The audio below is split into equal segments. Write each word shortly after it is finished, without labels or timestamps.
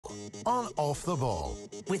on Off the Ball.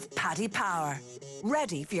 With Paddy Power.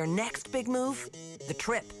 Ready for your next big move? The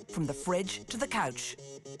trip from the fridge to the couch.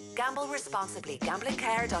 Gamble responsibly.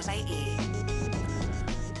 Gamblingcare.ie.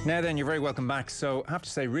 Now then, you're very welcome back. So I have to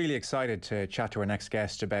say, really excited to chat to our next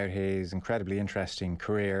guest about his incredibly interesting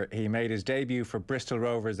career. He made his debut for Bristol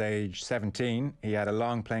Rovers age 17. He had a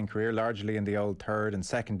long playing career, largely in the old third and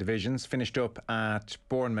second divisions. Finished up at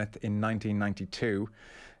Bournemouth in 1992.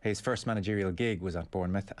 His first managerial gig was at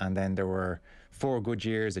Bournemouth, and then there were 4 good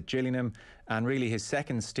years at Gillingham, and really his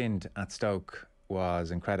second stint at Stoke was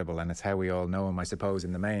incredible, and it's how we all know him, I suppose,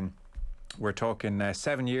 in the main. We're talking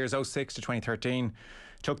 7 years, 06 to 2013.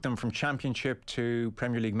 Took them from Championship to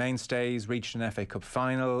Premier League mainstays, reached an FA Cup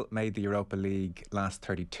final, made the Europa League last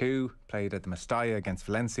 32, played at the Mestalla against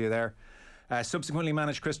Valencia there. Subsequently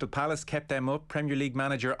managed Crystal Palace, kept them up, Premier League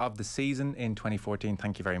Manager of the Season in 2014,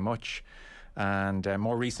 thank you very much. And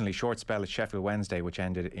more recently, short spell at Sheffield Wednesday, which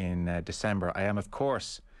ended in December. I am, of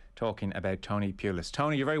course, talking about Tony Pulis.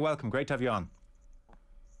 Tony, you're very welcome. Great to have you on.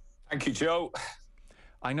 Thank you, Joe.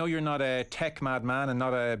 I know you're not a tech madman and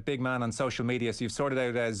not a big man on social media, so you've sorted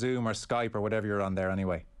out Zoom or Skype or whatever you're on there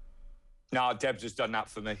anyway. No, Deb's just done that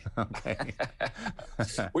for me. Okay.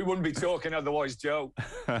 We wouldn't be talking otherwise, Joe.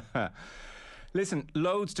 Listen,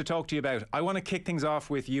 loads to talk to you about. I want to kick things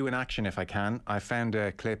off with you in action if I can. I found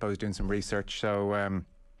a clip, I was doing some research, so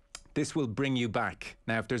this will bring you back.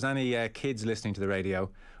 Now, if there's any kids listening to the radio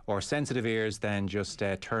or sensitive ears, then just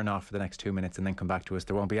turn off for the next 2 minutes and then come back to us.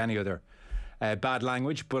 There won't be any other bad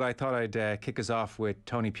language, but I thought I'd kick us off with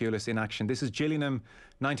Tony Pulis in action. This is Gillingham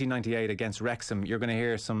 1998 against Wrexham. You're going to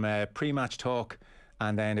hear some pre-match talk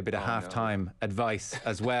and then a bit of half-time advice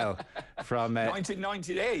as well from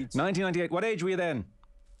 1998. 1998. What age were you then?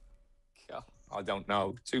 I don't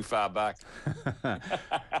know. Too far back.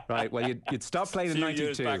 Right. Well, you'd stopped playing in 92.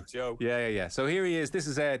 Years back, Joe. Yeah. So here he is. This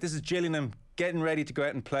is Gillingham getting ready to go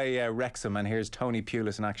out and play Wrexham, and here's Tony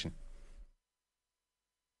Pulis in action.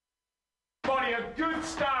 A good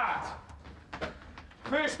start.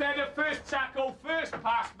 First header, first tackle, first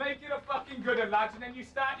pass. Make it a fucking good one, lads, and then you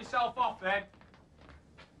start yourself off then.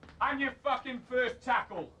 And your fucking first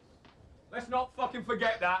tackle. Let's not fucking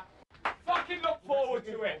forget that. Fucking look forward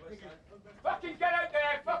to it. Fucking get out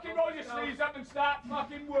there, fucking roll your sleeves up and start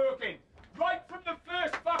fucking working. Right from the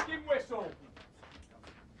first fucking whistle.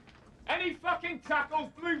 Any fucking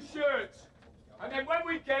tackles, blue shirts. And then when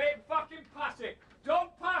we get it, fucking pass it.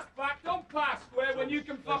 Don't pass back, don't pass square when you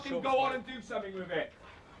can fucking go on and do something with it.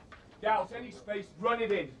 Gals, any space, run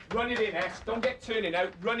it in, S. Don't get turning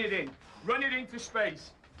out, run it into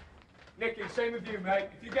space. Nicky, same with you, mate.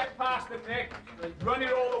 If you get past it, Nick, run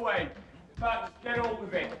it all the way. But get hold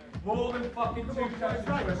of it. More than fucking 2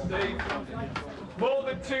 touches, Steve. More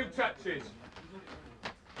than 2 touches.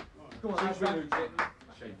 Go on, as soon as we lose it,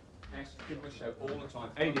 shape. S, give them a shout all the time.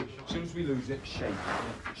 AD, as soon as we lose it, shape.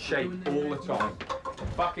 Shape all the time.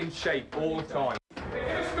 Fucking shape all the time. They're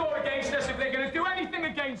going to score against us if they're going to do anything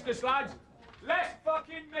against us, lads. Let's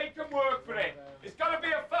fucking make them work for it. It's got to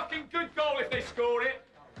be a fucking good goal if they score it.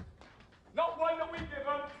 Not one that we give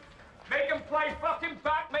them. Make them play fucking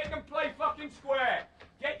back, make them play fucking square.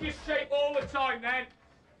 Get your shape all the time then.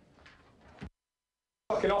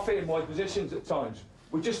 Fucking off it in wide positions at times.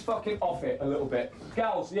 We're just fucking off it a little bit.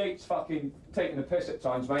 Gals, the 8's fucking taking the piss at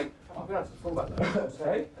times, mate. I'm going to have to full back though.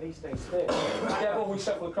 Hey? And he stays still. Yeah, well, we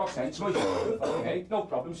shuffle across then. Okay, no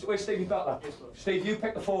problem. So where's Stevie Butler? Steve, you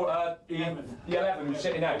pick the 11 who's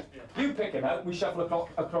sitting out. You pick him out and we shuffle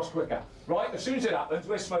across quicker. Right? As soon as it happens,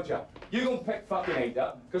 we're smudge up. You go and pick fucking 8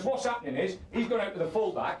 up, because what's happening is, he's going out to the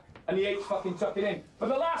full-back and the 8's fucking tucking in. For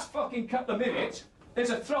the last fucking couple of minutes, there's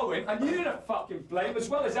a throw-in and you're to fucking blame as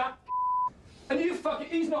well as that. And you fucking,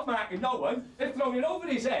 he's not marking no one. They're throwing it over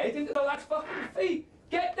his head into the lad's fucking feet.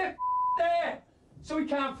 Get the there. So he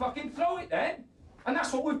can't fucking throw it then. And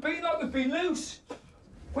that's what we've been like, we've been loose.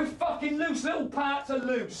 We're fucking loose, little parts are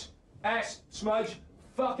loose. S, smudge,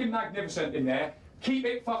 fucking magnificent in there. Keep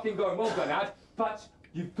it fucking going, well done, Ad. But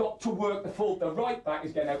you've got to work the right back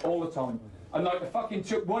is getting out all the time. And like the fucking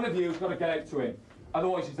one of you's got to get out to him.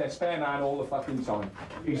 Otherwise he's their spare man all the fucking time.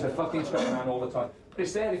 He's the fucking spare man all the time. But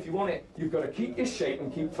it's there if you want it. You've got to keep your shape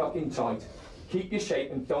and keep fucking tight. Keep your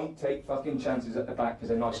shape and don't take fucking chances at the back because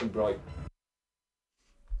they're nice and bright.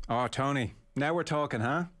 Oh, Tony, now we're talking,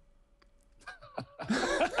 huh?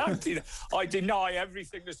 I deny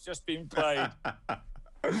everything that's just been played.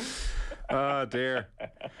 Oh dear.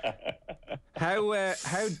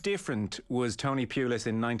 How different was Tony Pulis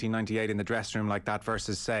in 1998 in the dressing room like that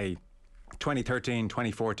versus, say, 2013,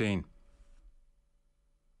 2014?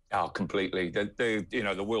 Oh, completely.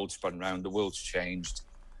 The world's spun round. The world's changed.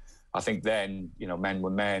 I think then, you know, men were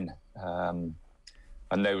men.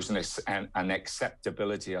 And there was an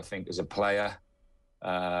acceptability, I think, as a player,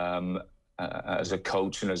 as a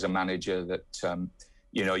coach and as a manager that,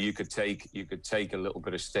 you know, you could take a little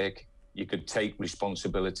bit of stick, you could take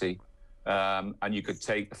responsibility, and you could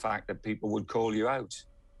take the fact that people would call you out.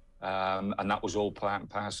 And that was all part and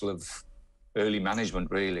parcel of early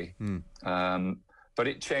management, really. But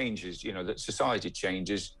it changes, you know, that society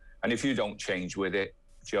changes. And if you don't change with it,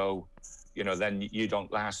 Joe, you know, then you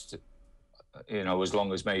don't last, you know, as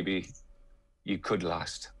long as maybe you could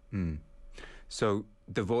last. So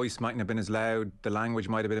the voice mightn't have been as loud, the language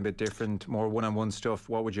might have been a bit different, more one-on-one stuff.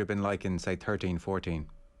 What would you have been like in, say, 13, 14?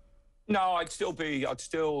 No, I'd still,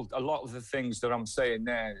 a lot of the things that I'm saying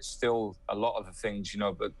there, is still a lot of the things, you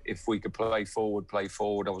know, but if we could play forward.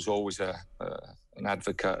 I was always an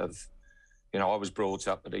advocate of, you know, I was brought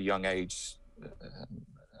up at a young age,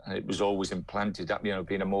 and it was always implanted that, you know,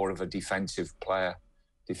 being more of a defensive player,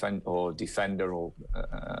 defender or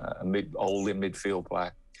holding midfield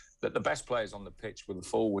player, that the best players on the pitch were the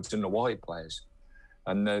forwards and the wide players.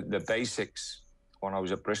 And the basics when I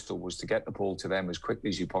was at Bristol was to get the ball to them as quickly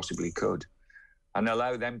as you possibly could and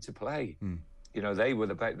allow them to play. You know, they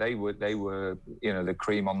were you know, the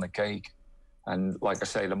cream on the cake. And like I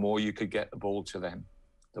say, the more you could get the ball to them,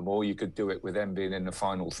 the more you could do it with them being in the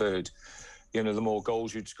final third. You know, the more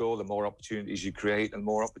goals you'd score, the more opportunities you create, and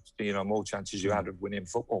more chances you had of winning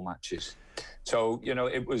football matches. So, you know,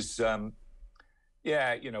 it was,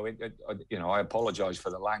 yeah, you know, I apologise for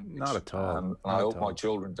the language. Not at all. I hope my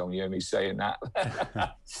children don't hear me saying that.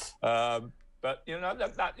 But you know,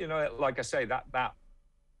 that you know, like I say, that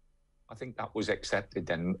I think that was accepted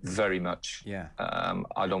then very much. Yeah.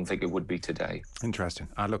 I don't think it would be today. Interesting.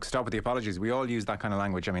 Look, stop with the apologies. We all use that kind of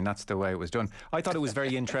language. I mean, that's the way it was done. I thought it was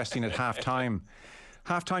very interesting at half-time.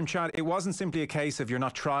 Half-time chat, it wasn't simply a case of you're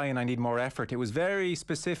not trying, I need more effort. It was very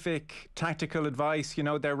specific tactical advice. You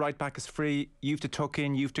know, their right back is free, you have to tuck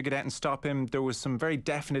in, you have to get out and stop him. There was some very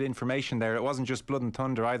definite information there. It wasn't just blood and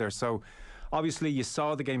thunder either. So obviously you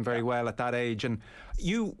saw the game very well at that age, and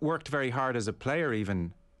you worked very hard as a player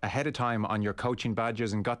even ahead of time on your coaching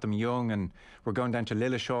badges and got them young, and we're going down to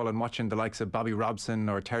Lillishall and watching the likes of Bobby Robson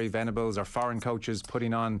or Terry Venables or foreign coaches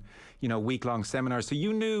putting on, you know, week-long seminars. So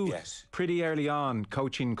you knew pretty early on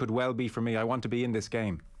coaching could well be for me. I want to be in this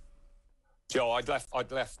game. Joe, I'd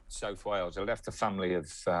left South Wales. I left a family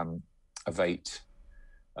of 8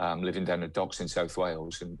 living down the docks in South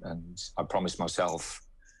Wales, and I promised myself,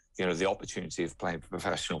 you know, the opportunity of playing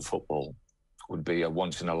professional football would be a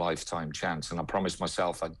once-in-a-lifetime chance, and I promised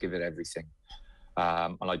myself I'd give it everything,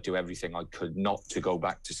 and I'd do everything I could not to go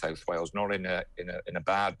back to South Wales, not in a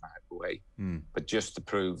bad way, but just to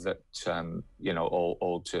prove that you know,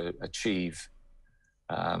 or to achieve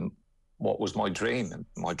what was my dream. And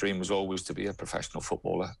my dream was always to be a professional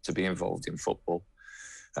footballer, to be involved in football,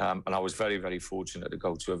 and I was very, very fortunate to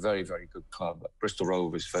go to a very, very good club, Bristol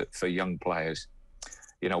Rovers, for young players.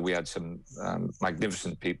 You know, we had some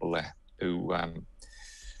magnificent people there who,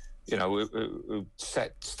 you know, who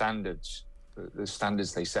set standards. The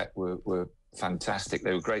standards they set were fantastic.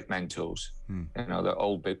 They were great mentors. You know, the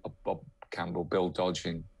old Bob Campbell, Bill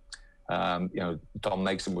Dodging, you know, Don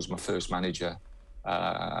Mason was my first manager.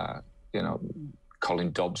 You know,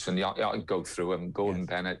 Colin Dobson. I could go through them. Gordon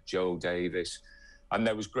Bennett, Joe Davis, and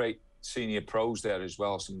there was great senior pros there as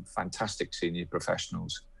well. Some fantastic senior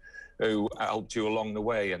professionals who helped you along the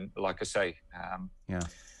way. And like I say,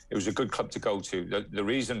 it was a good club to go to. The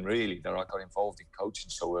reason really that I got involved in coaching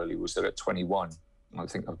so early was that at 21, I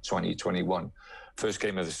think of 2021, first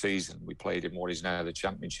game of the season, we played in what is now the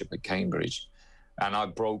Championship at Cambridge. And I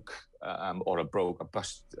I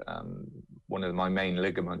bust one of my main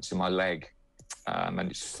ligaments in my leg,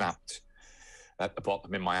 and it snapped at the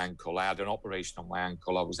bottom in my ankle. I had an operation on my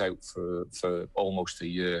ankle. I was out for almost a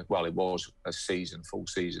year. Well, it was a season, full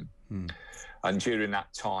season. And during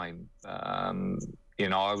that time, you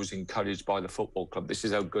know, I was encouraged by the football club. This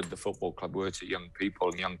is how good the football club were to young people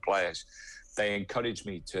and young players. They encouraged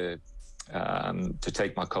me to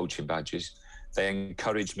take my coaching badges. They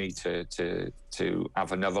encouraged me to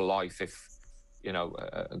have another life if, you know,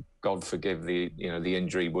 God forgive the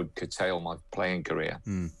injury would curtail my playing career.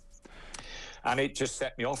 And it just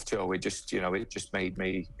set me off, Joe. It just made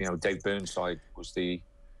me, you know, Dave Burnside was the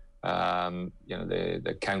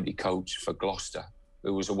county coach for Gloucester,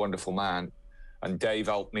 who was a wonderful man. And Dave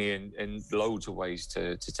helped me in loads of ways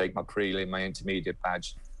to take my prelim, my intermediate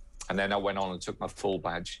badge. And then I went on and took my full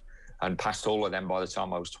badge and passed all of them by the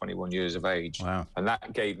time I was 21 years of age. Wow. And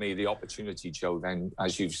that gave me the opportunity, Joe, then,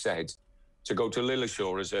 as you've said, to go to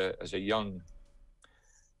Lillishall as a young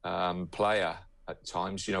player at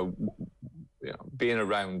times. Being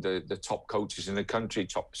around the top coaches in the country,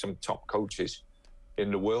 some top coaches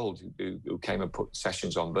in the world who came and put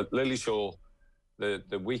sessions on. But Lillyshaw,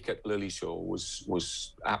 the week at Lillyshaw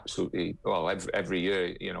was absolutely, well, every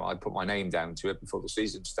year, I put my name down to it before the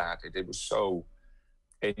season started. It was so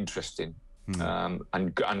interesting and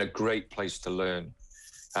a great place to learn.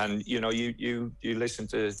 And, you listen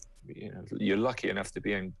to, you're lucky enough to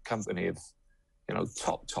be in company of,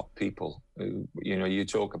 top people who, you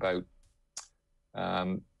talk about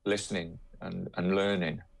listening and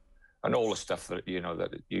learning and all the stuff that,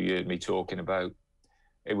 that you heard me talking about.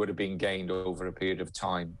 It would have been gained over a period of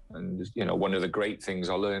time. And, one of the great things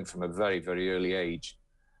I learned from a very, very early age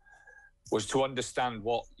was to understand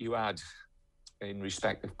what you had in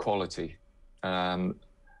respect of quality and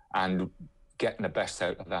getting the best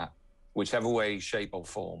out of that, whichever way, shape or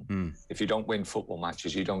form. If you don't win football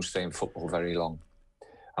matches, you don't stay in football very long.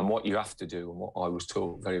 And what you have to do, and what I was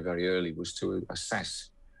taught very, very early, was to assess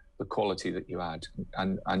the quality that you had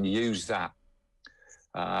and use that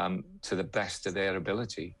to the best of their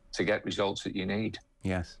ability to get results that you need.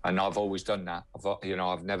 Yes. And I've always done that.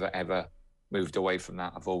 I've never, ever moved away from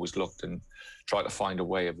that. I've always looked and tried to find a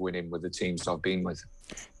way of winning with the teams I've been with.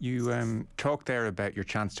 You talked there about your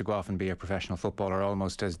chance to go off and be a professional footballer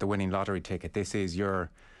almost as the winning lottery ticket. This is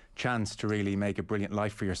your chance to really make a brilliant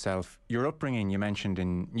life for yourself. Your upbringing, you mentioned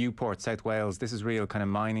in Newport, South Wales, this is real kind of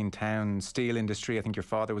mining town, steel industry. I think your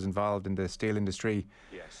father was involved in the steel industry.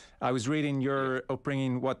 Yes. I was reading your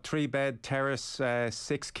upbringing, 3-bed terrace,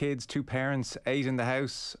 6 kids, 2 parents, 8 in the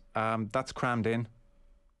house. That's crammed in.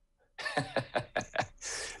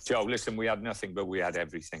 Joe, listen, we had nothing, but we had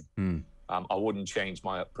everything. I wouldn't change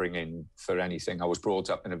my upbringing for anything. I was brought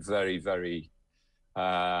up in a very, very,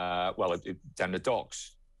 down the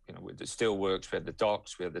docks. With the steelworks, we had the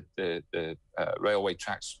docks, we had the railway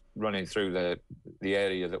tracks running through the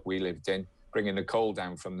area that we lived in, bringing the coal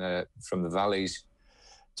down from the valleys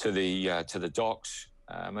to the docks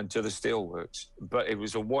and to the steelworks. But it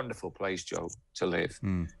was a wonderful place, Joe, to live.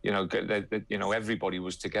 Everybody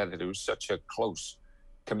was together. There was such a close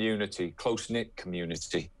community, close-knit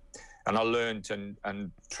community. And I learned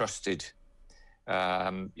and trusted,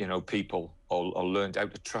 people, or learned how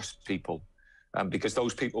to trust people. Because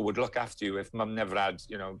those people would look after you. If Mum never had,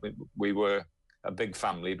 we were a big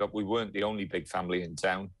family, but we weren't the only big family in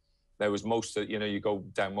town. There was you go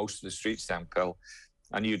down most of the streets down Pill,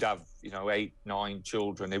 and you'd have, 8, 9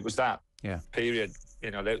 children. It was that period.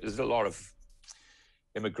 There's a lot of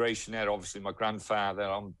immigration there. Obviously, my grandfather,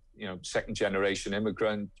 I'm, second generation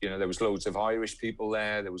immigrant. There was loads of Irish people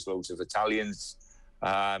there. There was loads of Italians.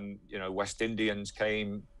 West Indians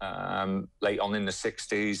came late on in the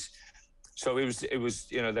 60s. So it was,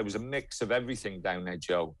 there was a mix of everything down there,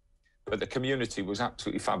 Joe. But the community was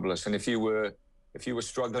absolutely fabulous. And if you were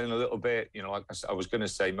struggling a little bit, like I was going to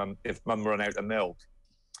say, if Mum ran out of milk,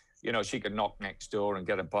 she could knock next door and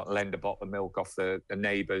lend a bottle of milk off the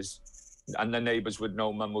neighbours. And the neighbours would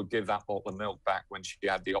know Mum would give that bottle of milk back when she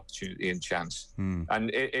had the opportunity and chance. And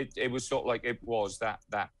it was sort of like it was that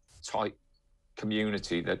tight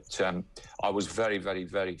community that I was very, very,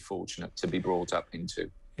 very fortunate to be brought up into.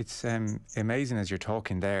 It's amazing as you're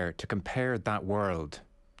talking there to compare that world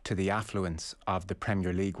to the affluence of the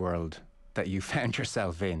Premier League world that you found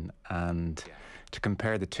yourself in, and to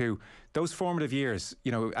compare the two. Those formative years,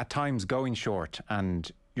 at times going short and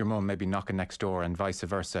your mum maybe knocking next door and vice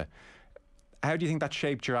versa. How do you think that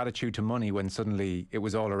shaped your attitude to money when suddenly it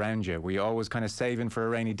was all around you? Were you always kind of saving for a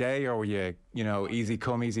rainy day, or were you, easy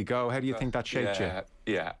come, easy go? How do you think that shaped you?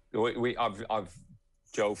 Yeah. I've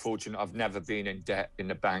Joe, fortunate, I've never been in debt in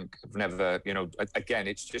the bank. I've never, again,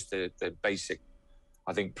 it's just the basic,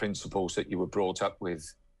 I think, principles that you were brought up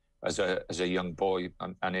with as a young boy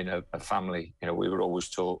and in a family. We were always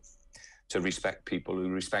taught to respect people who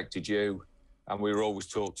respected you. And we were always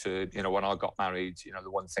taught to, when I got married,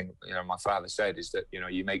 the one thing, my father said is that,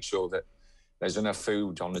 you make sure that there's enough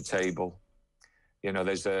food on the table.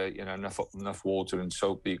 There's enough water and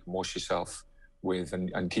soap that you can wash yourself with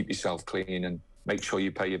and keep yourself clean and make sure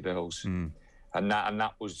you pay your bills. And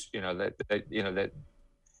that was, that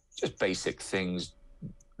just basic things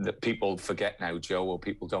that people forget now, Joe, or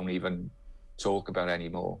people don't even talk about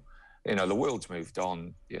anymore. The world's moved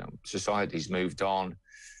on, society's moved on.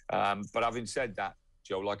 But having said that,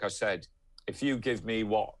 Joe, like I said, if you give me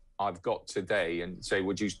what I've got today and say,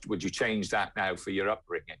 would you change that now for your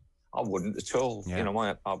upbringing? I wouldn't at all. Yeah.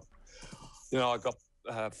 I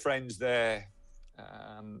got friends there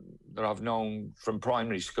that I've known from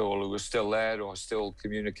primary school who are still there, who I still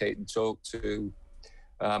communicate and talk to,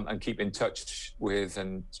 and keep in touch with.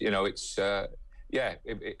 And it's yeah,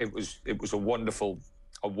 it was a wonderful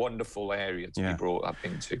area to be brought up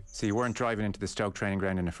into. So you weren't driving into the Stoke training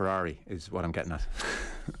ground in a Ferrari, is what I'm getting at.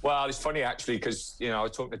 Well, it's funny actually, because I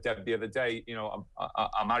was talking to Deb the other day.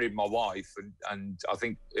 I married my wife, and I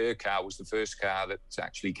think her car was the first car that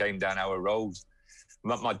actually came down our road.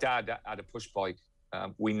 My dad had a push bike.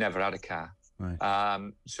 We never had a car.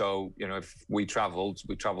 Right. So if we travelled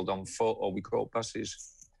on foot or we caught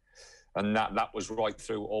buses, and that was right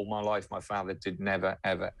through all my life. My father did never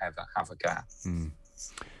ever ever have a car.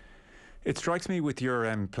 It strikes me with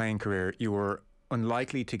your playing career, you were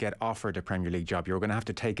unlikely to get offered a Premier League job. You were going to have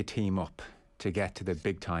to take a team up to get to the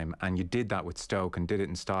big time, and you did that with Stoke and did it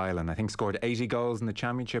in style, and I think scored 80 goals in the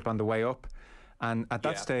Championship on the way up. And at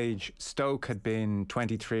that stage, Stoke had been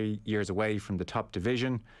 23 years away from the top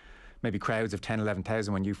division, maybe crowds of 10,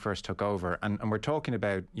 11,000 when you first took over. And we're talking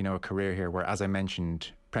about, a career here where, as I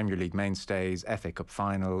mentioned, Premier League mainstays, FA Cup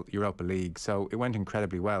final, Europa League. So it went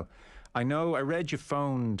incredibly well. I read you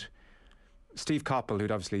phoned Steve Coppell,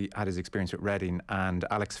 who'd obviously had his experience with Reading, and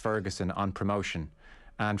Alex Ferguson on promotion.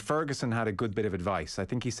 And Ferguson had a good bit of advice. I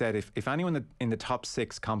think he said, if anyone in the top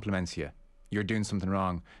 6 compliments you, you're doing something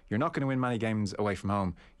wrong. You're not going to win many games away from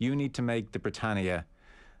home. You need to make the Britannia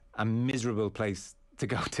a miserable place to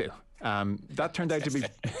go to. That turned out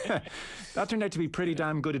to be pretty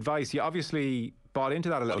damn good advice. You obviously bought into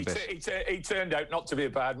that a little bit. He turned out not to be a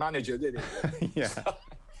bad manager, did he? Yeah. So,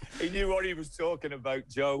 he knew what he was talking about,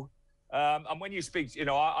 Joe. And when you speak,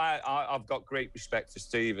 I've got great respect for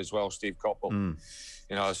Steve as well, Steve Coppell.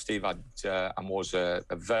 Steve had and was a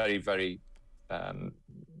very, very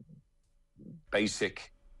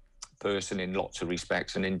basic person in lots of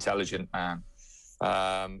respects, an intelligent man.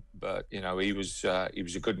 But he was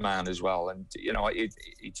a good man as well. And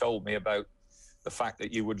he told me about the fact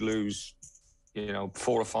that you would lose 4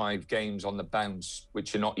 or 5 games on the bounce,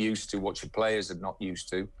 which you're not used to, what your players are not used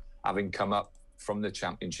to, having come up from the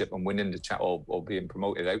Championship and winning or being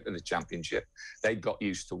promoted out of the Championship. They got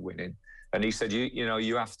used to winning. And he said,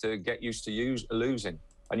 you have to get used to losing.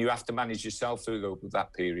 And you have to manage yourself through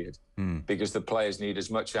that period, because the players need as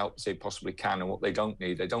much help as they possibly can. And what they don't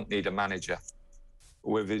need a manager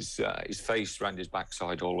with his face around his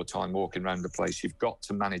backside all the time, walking around the place. You've got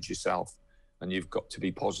to manage yourself, and you've got to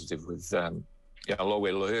be positive with, although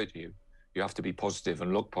it'll hurt you, you have to be positive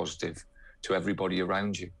and look positive to everybody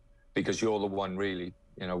around you, because you're the one really,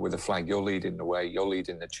 with the flag, you're leading the way, you're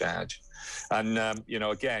leading the charge. And,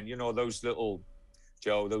 again, those little,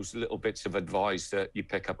 Joe, those little bits of advice that you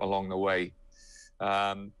pick up along the way,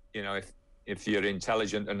 if you're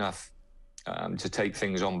intelligent enough to take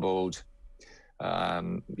things on board,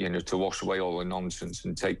 to wash away all the nonsense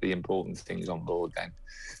and take the important things on board, then,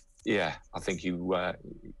 I think you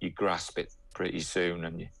grasp it pretty soon,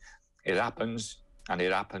 and it happens, and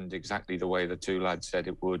it happened exactly the way the 2 lads said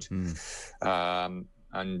it would.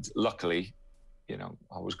 And luckily,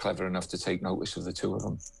 I was clever enough to take notice of the 2 of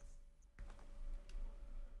them.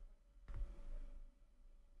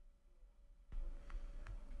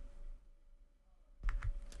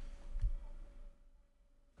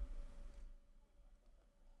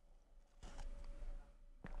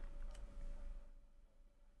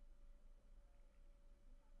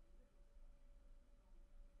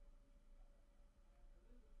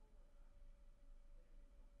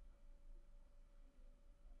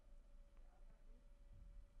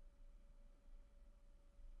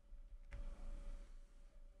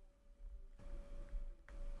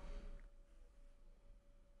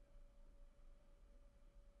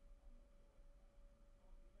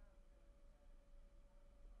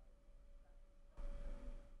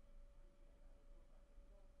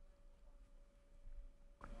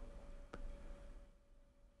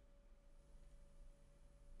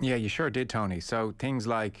 Yeah, you sure did, Tony. So things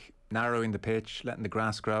like narrowing the pitch, letting the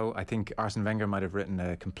grass grow. I think Arsene Wenger might have written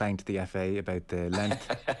a complaint to the FA about the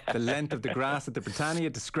length of the grass at the Britannia.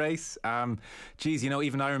 Disgrace.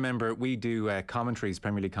 Even I remember we do commentaries,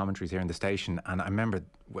 Premier League commentaries here in the station, and I remember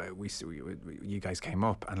you guys came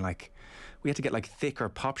up and we had to get thicker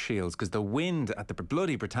pop shields because the wind at the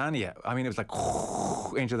bloody Britannia, I mean, it was like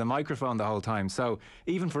into the microphone the whole time. So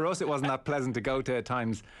even for us, it wasn't that pleasant to go to at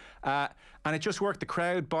times. And it just worked. The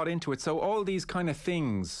crowd bought into it. So all these kind of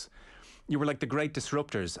things, you were like the great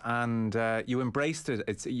disruptors, and you embraced it.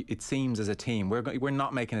 It seems, as a team, we're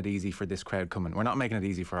not making it easy for this crowd coming. We're not making it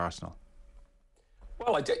easy for Arsenal.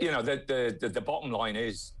 Well, the bottom line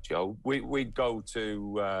is, Joe, we'd go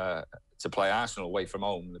to play Arsenal away from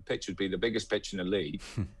home. The pitch would be the biggest pitch in the league.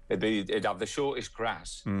 It'd have the shortest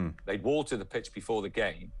grass. They'd water the pitch before the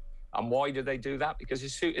game. And why did they do that? Because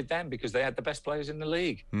it suited them, because they had the best players in the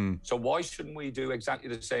league. So why shouldn't we do exactly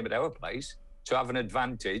the same at our place? to have an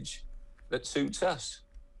advantage that suits us.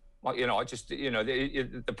 Like, I just,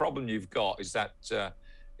 the problem you've got is that,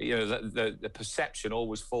 the perception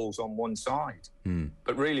always falls on one side.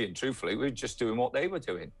 But really and truthfully, we're just doing what they were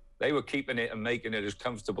doing. They were keeping it and making it as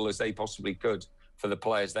comfortable as they possibly could for the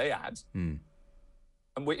players they had. And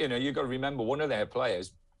you've got to remember, one of their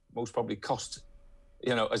players most probably cost,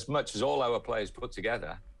 as much as all our players put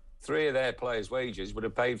together. 3 of their players' wages would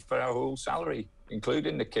have paid for our whole salary,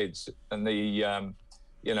 including the kids and the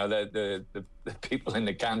people in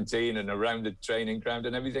the canteen and around the training ground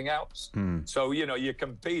and everything else. So, you're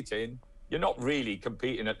competing. You're not really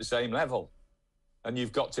competing at the same level. And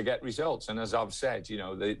you've got to get results. And as I've said,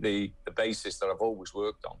 the basis that I've always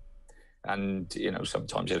worked on. And,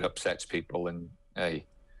 sometimes it upsets people. And, hey,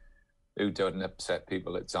 who doesn't upset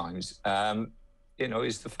people at times?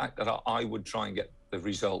 Is the fact that I would try and get the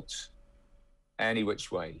results any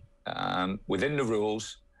which way, within the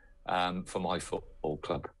rules, for my football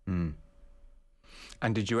club.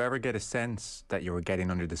 And did you ever get a sense that you were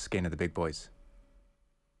getting under the skin of the big boys?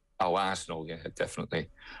 Oh, Arsenal, yeah, definitely.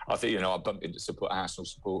 I think, I bump into Arsenal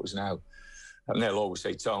supporters now, and they'll always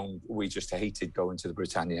say, Tone, we just hated going to the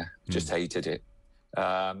Britannia, just hated it.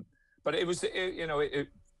 But it was,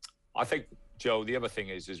 I think, Joe, the other thing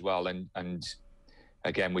is as well, and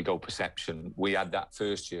again, we go perception. We had that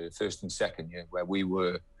first and second year, where we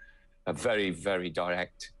were very, very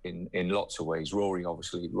direct in lots of ways. Rory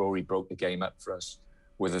broke the game up for us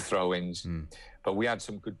with the throw-ins. But we had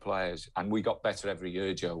some good players, and we got better every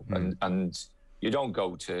year, Joe. And you don't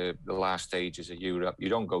go to the last stages of Europe. You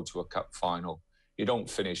don't go to a cup final. You don't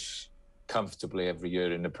finish comfortably every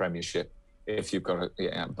year in the Premiership if you've got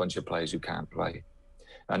a bunch of players who can't play.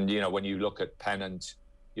 And, when you look at Pennant,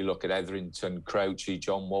 you look at Etherington, Crouchy,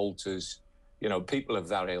 John Walters, people of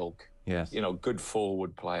that ilk. Yes. Good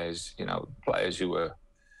forward players, players who were,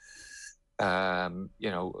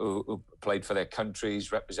 who played for their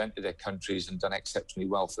countries, represented their countries and done exceptionally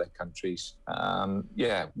well for their countries.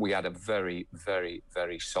 We had a very, very,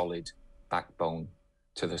 very solid backbone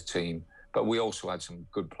to the team. But we also had some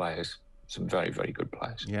good players, some very, very good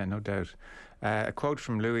players. Yeah, no doubt. A quote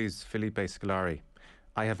from Luis Felipe Scolari: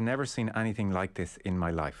 "I have never seen anything like this in my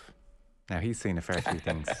life." Now, he's seen a fair few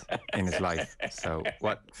things in his life. So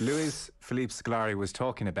what Luis Felipe Scolari was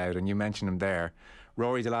talking about, and you mentioned him there,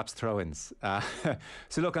 Rory Delap's throw-ins.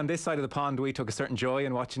 So look, on this side of the pond, we took a certain joy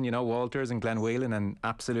in watching, Walters and Glenn Whelan, and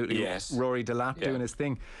absolutely Rory Delap doing his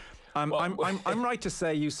thing. I'm right to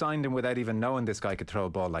say you signed him without even knowing this guy could throw a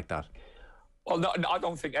ball like that? Well, no, I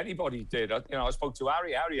don't think anybody did. I spoke to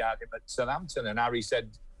Harry. Harry had him at Southampton, and Harry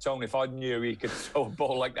said, Tony, if I knew he could throw a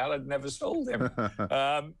ball like that, I'd never sold him. They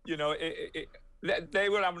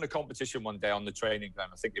were having a competition one day on the training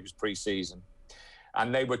ground. I think it was pre-season,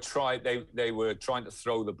 and they were trying to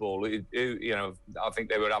throw the ball. I think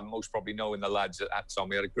they were most probably knowing the lads at that time.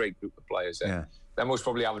 We had a great group of players there. Yeah. They're most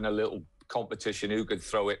probably having a little competition who could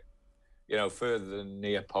throw it, further than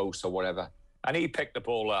near post or whatever. And he picked the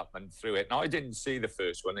ball up and threw it. And I didn't see the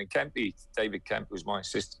first one. And David Kemp, who was my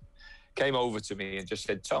assistant, came over to me and just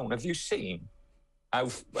said, Tone, have you seen how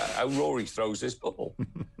Rory throws this ball?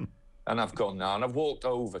 And I've gone now, and I've walked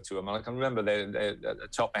over to him, and I can remember they're at the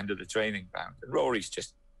top end of the training ground. And Rory's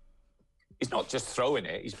he's not just throwing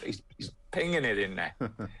it, he's pinging it in there.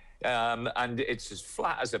 And it's as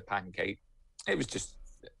flat as a pancake. It was just,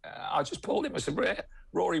 I just pulled him. I said,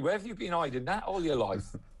 Rory, where have you been hiding that all your life?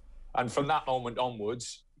 And from that moment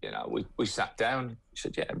onwards, we sat down. He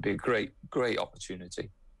said, yeah, it'd be a great opportunity.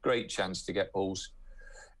 Great chance to get balls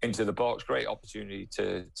into the box. Great opportunity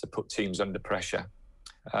to put teams under pressure,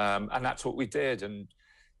 and that's what we did. And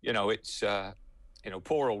it's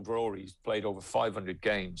poor old Rory's played over 500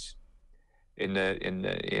 games in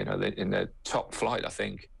the top flight. I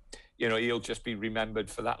think he'll just be remembered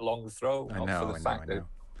for that long throw, not for the fact that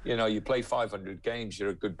you play 500 games. You're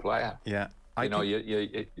a good player. Yeah,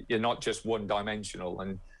 you're not just one-dimensional.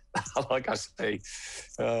 And like I say,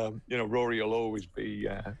 Rory will always be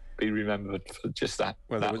remembered for just that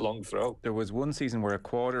long throw. There was one season where a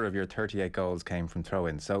quarter of your 38 goals came from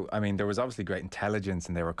throw-ins. So, I mean, there was obviously great intelligence,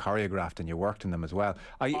 and they were choreographed, and you worked in them as well.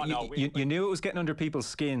 You knew it was getting under people's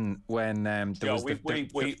skin when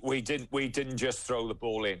we didn't just throw the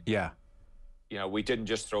ball in. Yeah. We didn't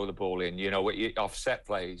just throw the ball in. Off set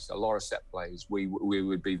plays, a lot of set plays, we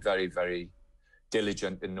would be very, very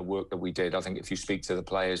diligent in the work that we did. I think if you speak to the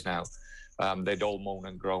players now, they'd all moan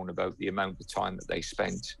and groan about the amount of time that they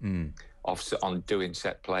spent on doing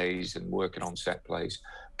set plays and working on set plays.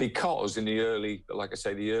 Because in the early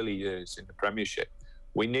years in the Premiership,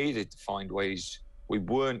 we needed to find ways. We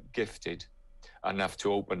weren't gifted enough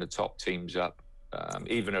to open the top teams up,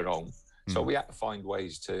 even at home. So we had to find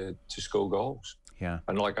ways to score goals. Yeah.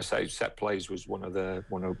 And like I say, set plays was one of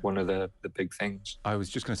the big things. I was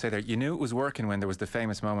just going to say there, you knew it was working when there was the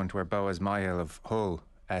famous moment where Boaz Mael of Hull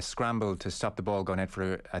scrambled to stop the ball going out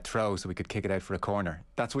for a throw so we could kick it out for a corner.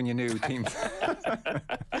 That's when you knew teams.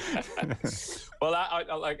 Well,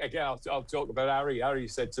 I'll talk about Harry. Harry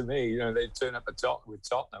said to me, they'd turn up with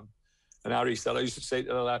Tottenham. And Harry said, I used to say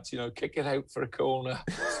to the lads, kick it out for a corner.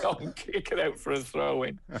 Don't kick it out for a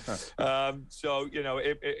throw-in. So,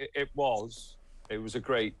 it was a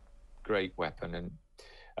great weapon.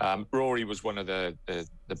 And Rory was one of the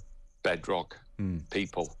bedrock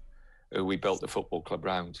people who we built the football club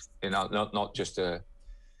round. Not just a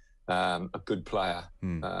good player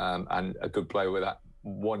and a good player with that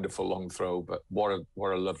wonderful long throw, but what a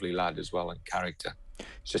lovely lad as well and character.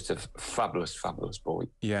 He's just a fabulous boy.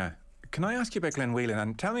 Yeah. Can I ask you about Glenn Whelan?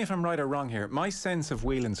 And tell me if I'm right or wrong here. My sense of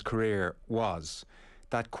Whelan's career was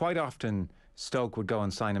that quite often Stoke would go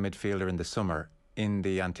and sign a midfielder in the summer in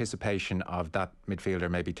the anticipation of that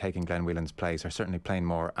midfielder maybe taking Glenn Whelan's place or certainly playing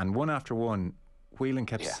more. And one after one, Whelan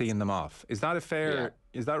kept seeing them off. Is that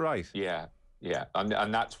is that right? Yeah.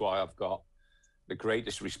 And that's why I've got the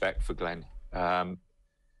greatest respect for Glenn.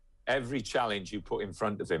 Every challenge you put in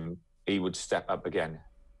front of him, he would step up again.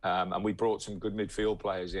 And we brought some good midfield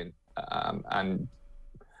players in. And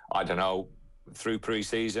I don't know, through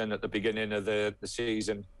pre-season, at the beginning of the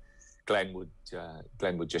season, Glenn would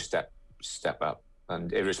just step up.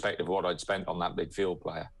 And irrespective of what I'd spent on that midfield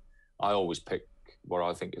player, I always pick what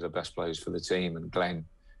I think is the best players for the team. And Glenn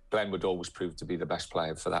would always prove to be the best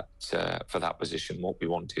player for that position, what we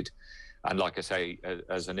wanted. And like I say,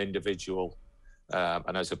 as an individual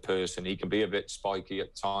and as a person, he can be a bit spiky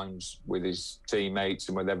at times with his teammates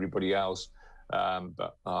and with everybody else.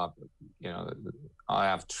 But I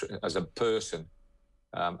have, as a person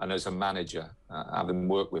and as a manager, having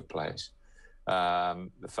worked with players,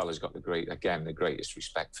 the fella's got the greatest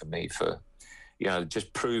respect for me for,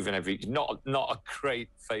 just proving not a great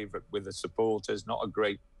favourite with the supporters, not a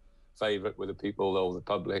great favourite with the people or the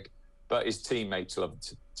public, but his teammates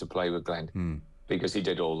loved to play with Glenn because he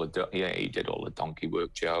did all the donkey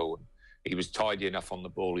work, Joe. He was tidy enough on the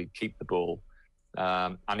ball, he'd keep the ball.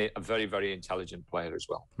 And a very, very intelligent player as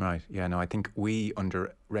well. Right. Yeah, no, I think we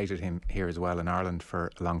underrated him here as well in Ireland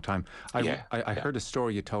for a long time. I heard a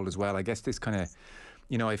story you told as well. I guess this kind of,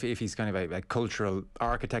 if he's kind of a cultural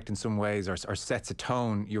architect in some ways or sets a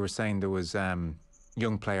tone, you were saying there was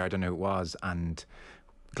young player, I don't know who it was, and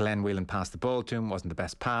Glenn Whelan passed the ball to him, wasn't the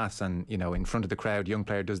best pass, and, in front of the crowd, young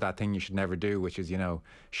player does that thing you should never do, which is,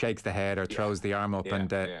 shakes the head or throws the arm up.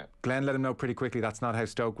 Glenn let him know pretty quickly that's not how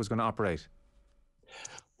Stoke was going to operate.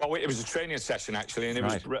 Well, it was a training session, actually, and it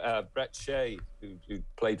was Brett Shea, who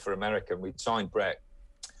played for America, and we'd signed Brett.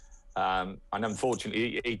 And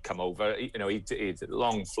unfortunately, he'd come over. He had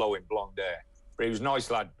long, flowing blonde hair. But he was a nice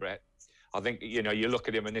lad, Brett. I think, you look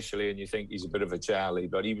at him initially and you think he's a bit of a Charlie,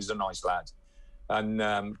 but he was a nice lad. And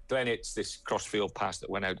Glenn hits this crossfield pass that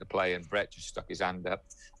went out to play, and Brett just stuck his hand up.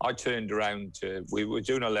 I turned around we were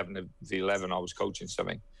doing 11 of the 11. I was coaching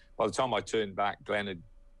something. By the time I turned back, Glenn had,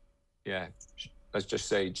 let's just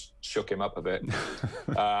say, shook him up a bit.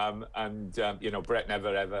 Brett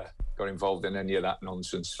never, ever got involved in any of that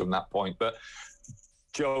nonsense from that point. But,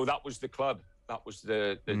 Joe, that was the club. That was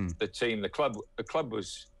the team. The club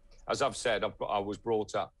was, as I've said, I was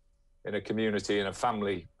brought up in a community, in a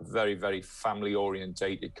family, very, very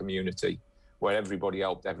family-orientated community where everybody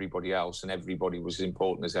helped everybody else and everybody was as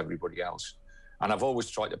important as everybody else. And I've always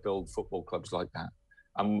tried to build football clubs like that.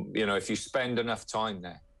 And, if you spend enough time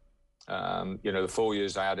there, the 4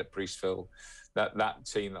 years I had at Priestville, that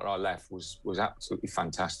team that I left was absolutely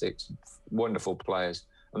fantastic, wonderful players,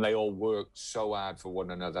 and they all worked so hard for one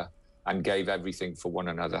another and gave everything for one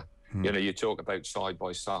another. You talk about side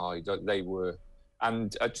by side, they were.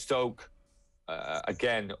 And at Stoke,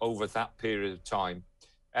 again, over that period of time,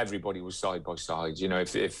 everybody was side by side.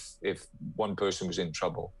 If one person was in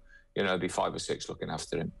trouble, there'd be 5 or 6 looking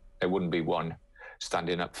after him. There wouldn't be one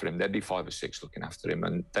standing up for him. There'd be 5 or 6 looking after him,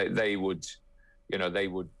 and they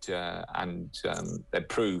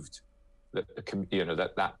proved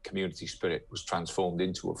that that community spirit was transformed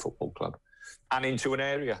into a football club and into an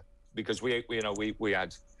area, because we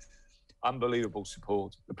had unbelievable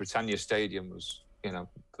support. The Britannia Stadium was,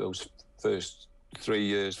 those first 3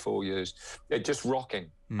 years, 4 years, they're just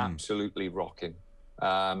rocking, absolutely rocking.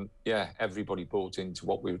 Everybody bought into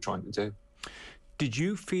what we were trying to do. Did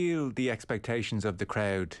you feel the expectations of the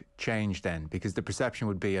crowd change then? Because the perception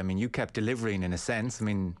would be, you kept delivering in a sense.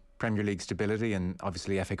 Premier League stability and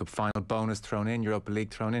obviously FA Cup final bonus thrown in, Europa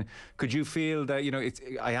League thrown in. Could you feel that, you know,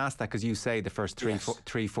 I asked that because you say the first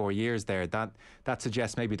three, 4 years there, that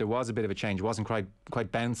suggests maybe there was a bit of a change. It wasn't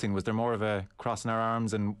quite bouncing. Was there more of a crossing our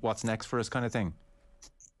arms and what's next for us kind of thing?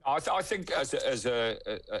 I think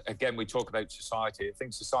again, we talk about society. I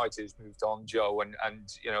think society has moved on, Joe, and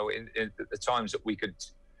you know, in the times that we could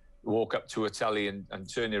walk up to a telly and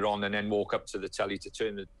turn it on and then walk up to the telly to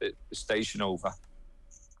turn the station over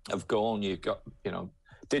have gone. You've got, you know,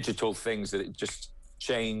 digital things that it just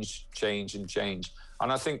change.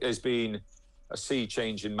 And I think there's been a sea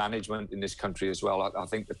change in management in this country as well. I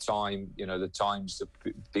think the times that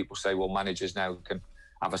people say, well, managers now can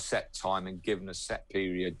have a set time and given a set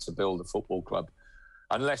period to build a football club.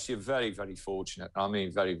 Unless you're very, very fortunate, I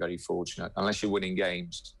mean very, very fortunate, unless you're winning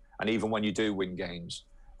games. And even when you do win games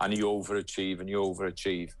and you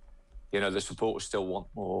overachieve, you know, the supporters still want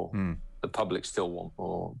more, the public still want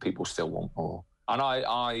more, people still want more. And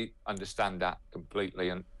I understand that completely.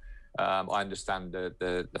 And I understand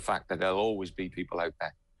the fact that there'll always be people out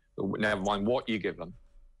there, never mind what you give them,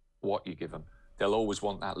 they'll always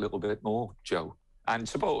want that little bit more, Joe. And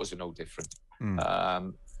supporters are no different.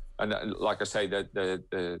 And like I say,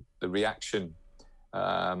 the reaction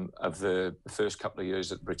of the first couple of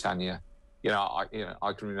years at Britannia, I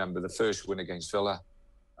can remember the first win against Villa.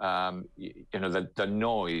 The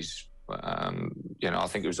noise. I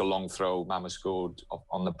think it was a long throw. Mama scored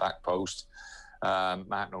on the back post.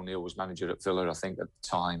 Martin O'Neill was manager at Villa, I think, at the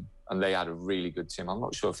time, and they had a really good team. I'm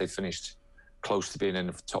not sure if they finished close to being in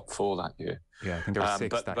the top 4 that year. Yeah, I think there were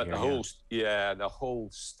 6 that year. The whole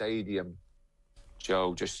stadium,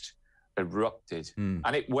 Joe, just erupted.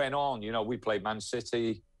 And it went on. You know, we played Man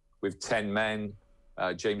City with 10 men.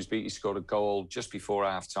 James Beattie scored a goal just before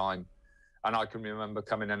half-time. And I can remember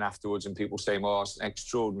coming in afterwards and people saying, well, it's an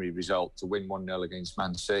extraordinary result to win 1-0 against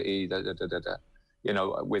Man City, you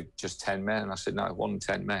know, with just 10 men. And I said, no, it wasn't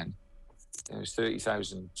 10 men. There's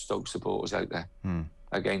 30,000 Stoke supporters out there.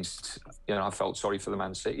 Against, you know, I felt sorry for the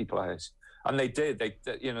Man City players. And they did.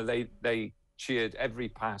 They cheered every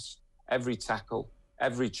pass, every tackle,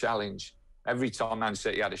 every challenge. Every time Man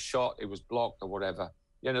City had a shot, it was blocked or whatever.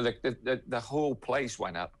 You know, the whole place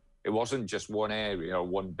went up. It wasn't just one area or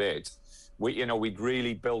one bit. We'd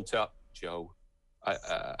really built up, Joe,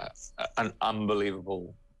 an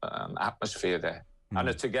unbelievable atmosphere there. And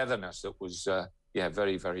a togetherness that was,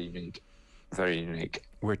 very, very unique. Very unique.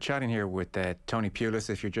 We're chatting here with Tony Pulis.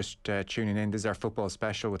 If you're just tuning in, this is our football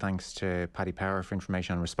special with thanks to Paddy Power. For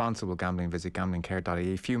information on responsible gambling, visit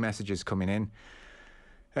gamblingcare.ie. A few messages coming in.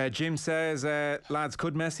 Jim says, lads,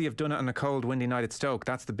 could Messi have done it on a cold, windy night at Stoke?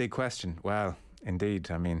 That's the big question. Well,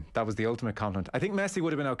 indeed. I mean, that was the ultimate compliment. I think Messi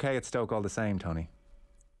would have been okay at Stoke all the same, Tony.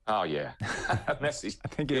 Oh, yeah. Messi. I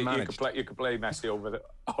think you managed. You could play Messi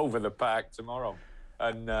over the park tomorrow.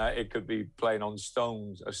 And it could be playing on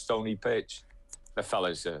a stony pitch. The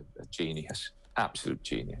fella's a genius, absolute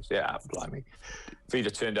genius. Yeah, blimey. If he'd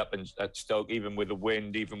have turned up at Stoke, even with the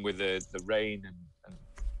wind, even with the rain and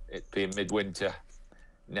it being midwinter,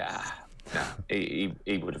 he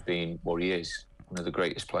would have been what he is, one of the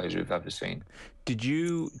greatest players we've ever seen. Did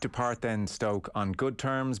you depart then, Stoke, on good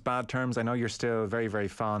terms, bad terms? I know you're still very, very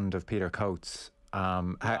fond of Peter Coates.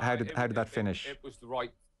 How did that finish? It was the right.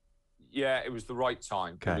 Yeah, it was the right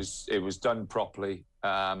time. Okay. It was done properly.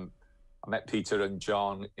 I met Peter and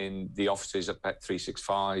John in the offices at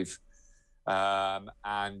Bet365,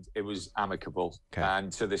 and it was amicable. Okay.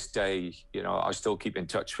 And to this day, you know, I still keep in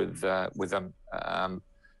touch with them.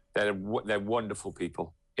 They're wonderful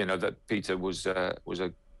people. You know, that Peter was a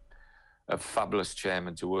fabulous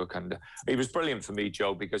chairman to work under. He was brilliant for me,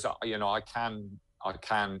 Joe, because I can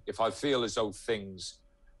if I feel as though things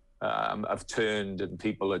have turned and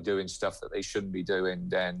people are doing stuff that they shouldn't be doing,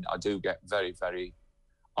 then I do get very, very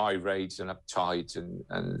irate and uptight.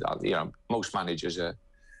 And most managers are,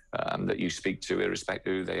 that you speak to,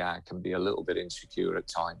 irrespective of who they are, can be a little bit insecure at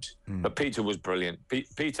times. But Peter was brilliant.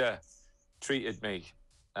 Peter treated me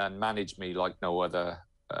and managed me like no other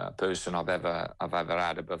person I've ever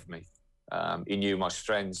had above me. He knew my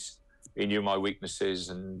strengths, he knew my weaknesses,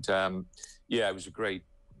 and it was a great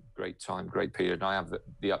time, great period, and I have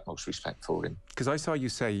the utmost respect for him. Because I saw you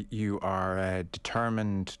say you are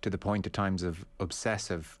determined to the point at times of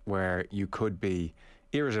obsessive, where you could be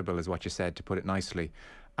irritable, is what you said, to put it nicely.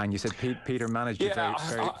 And you said Peter managed you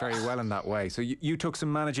very well in that way. So you took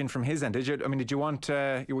some managing from his end, did you? I mean, did you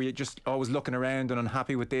were you just always looking around and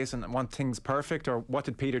unhappy with this and want things perfect, or what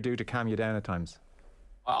did Peter do to calm you down at times?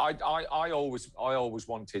 I always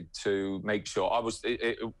wanted to make sure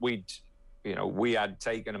we had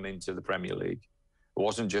taken him into the Premier League. It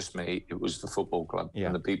wasn't just me, it was the football club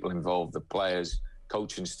and the people involved, the players,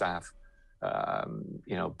 coaching staff,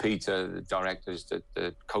 you know, Peter, the directors,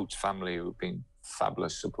 the coach family who've been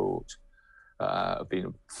fabulous support, have been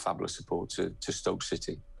a fabulous support to Stoke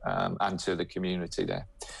City and to the community there.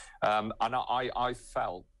 And I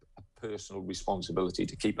felt a personal responsibility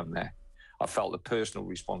to keep them there. I felt a personal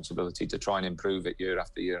responsibility to try and improve it year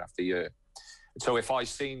after year after year. So if I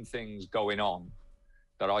seen things going on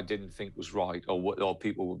that I didn't think was right, or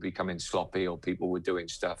people were becoming sloppy, or people were doing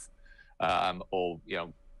stuff, or, you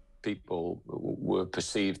know, people were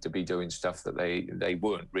perceived to be doing stuff that they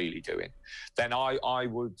weren't really doing, then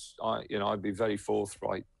I'd be very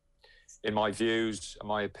forthright in my views and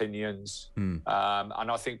my opinions. And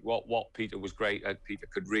I think what Peter was great at, Peter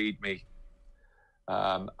could read me.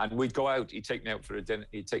 And we'd go out, he'd take me out for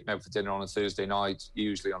dinner on a Thursday night,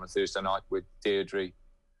 usually on a Thursday night with Deirdre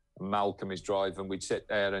and Malcolm, his driver, and we'd sit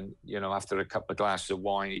there and, you know, after a couple of glasses of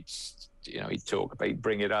wine, he'd talk about, he'd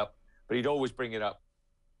bring it up, but he'd always bring it up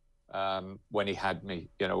when he had me,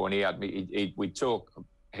 we'd talk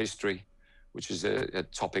history, which is a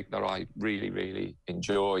topic that I really, really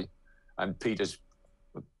enjoy. And Peter's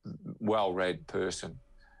a well-read person.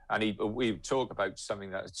 And we'd talk about some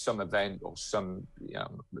event or some, you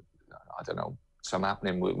know, I don't know, some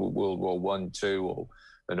happening with World War I, II, or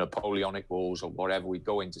the Napoleonic Wars or whatever. We'd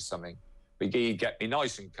go into something. He'd get me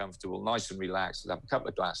nice and comfortable, nice and relaxed, and have a couple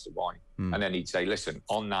of glasses of wine. And then he'd say, listen,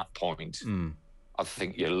 on that point, I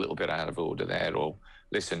think you're a little bit out of order there. Or,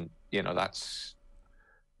 listen, you know, I'll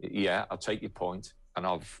take your point, and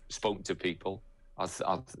I've spoken to people.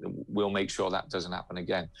 We'll make sure that doesn't happen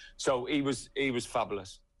again. So he was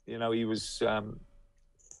fabulous. You know, he was,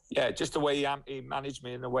 just the way he managed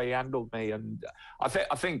me and the way he handled me. And I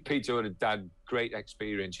think Peter had great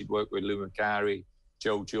experience. He'd worked with Lou McCarry,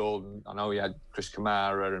 Joe Jordan. I know he had Chris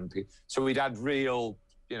Kamara, and so he'd had real,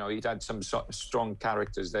 you know, he'd had some sort of strong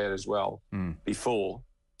characters there as well before.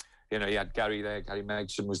 You know, he had Gary there, Gary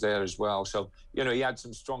Megson was there as well. So, you know, he had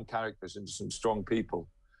some strong characters and some strong people.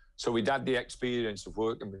 So we'd had the experience of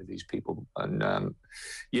working with these people. And,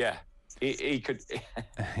 he could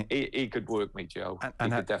he could work me, Joe. He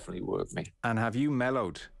could definitely work me. And have you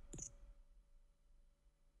mellowed?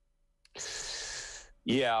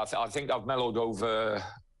 Yeah, I think I've mellowed over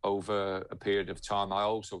a period of time. I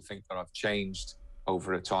also think that I've changed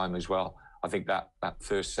over a time as well. I think that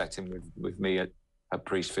first setting with me at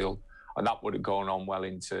Priestfield, and that would have gone on well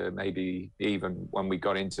into maybe even when we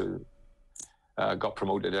got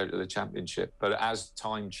promoted out of the Championship. But as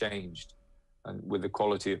time changed, and with the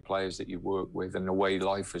quality of players that you work with and the way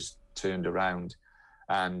life has turned around,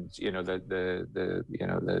 and, you know,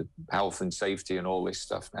 the health and safety and all this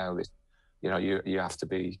stuff now, you know, you have to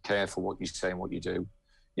be careful what you say and what you do.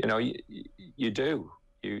 You know, you do.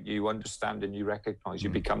 You understand and you recognise.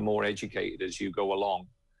 You become more educated as you go along,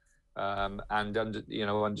 and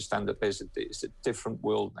understand that it's a different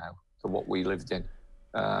world now to what we lived in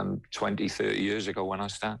 20, 30 years ago when I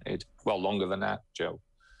started. Well, longer than that, Joe.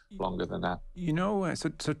 Longer than that. You know, so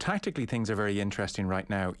tactically things are very interesting right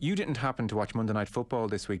now. You didn't happen to watch Monday Night Football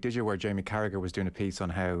this week, did you, where Jamie Carragher was doing a piece on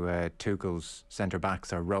how Tuchel's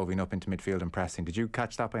centre-backs are roving up into midfield and pressing? Did you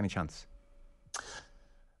catch that by any chance?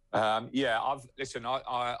 I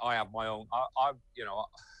have my own.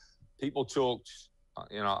 People talked.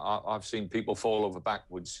 You know, I've seen people fall over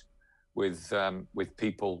backwards with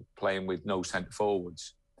people playing with no centre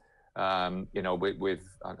forwards. Pep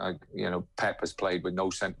has played with no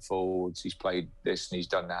centre forwards. He's played this and he's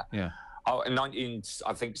done that. Yeah. In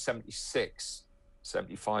 75, 76,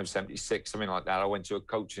 something like that, I went to a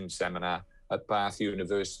coaching seminar at Bath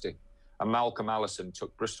University, and Malcolm Allison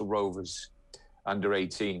took Bristol Rovers under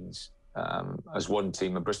 18s as one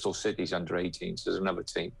team, and Bristol City's under 18s as another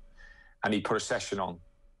team. And he put a session on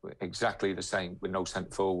exactly the same with no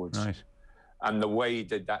centre forwards. Right. And the way he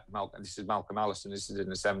did that, this is Malcolm Allison, this is in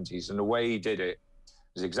the 70s, and the way he did it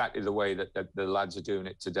is exactly the way that the lads are doing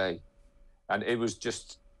it today. And it was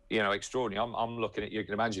just, you know, extraordinary. I'm looking at, you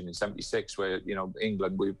can imagine in 76 where, you know,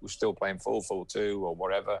 England, we were still playing 4-4-2 or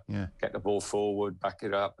whatever, get the ball forward, back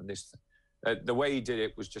it up, and this. The way he did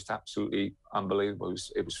it was just absolutely unbelievable.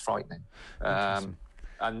 It was frightening. And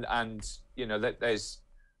you know,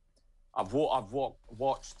 I've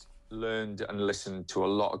watched, learned and listened to a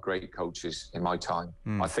lot of great coaches in my time.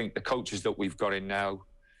 I think the coaches that we've got in now,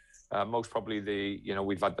 most probably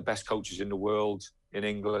we've had the best coaches in the world in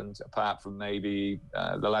England, apart from maybe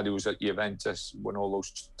the lad who was at Juventus, won all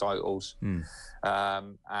those titles,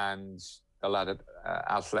 and the lad at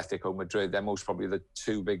Atletico Madrid. They're most probably the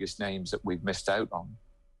two biggest names that we've missed out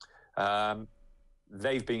on.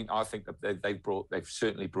 I think that they've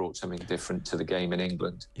certainly brought something different to the game in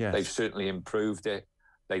England. Yes. They've certainly improved it.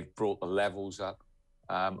 They've brought the levels up.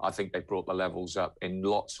 I think they've brought the levels up in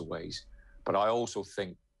lots of ways. But I also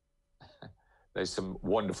think there's some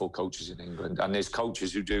wonderful coaches in England, and there's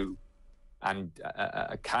coaches who do and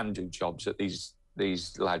can do jobs that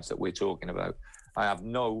these lads that we're talking about. I have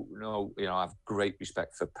I have great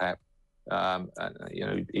respect for Pep.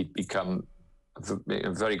 He'd become a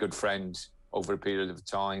very good friend over a period of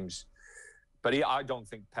times. But I don't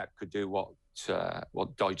think Pep could do what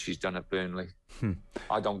Dyche's done at Burnley.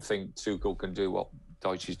 I don't think Tuchel can do what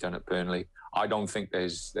Dyche's done at Burnley. I don't think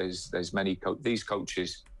there's many these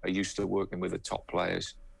coaches are used to working with the top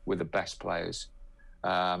players, with the best players.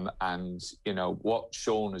 And what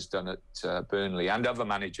Sean has done at Burnley and other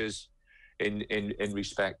managers in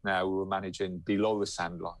respect now who are managing below the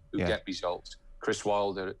sandline, who get results. Chris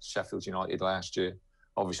Wilder at Sheffield United last year.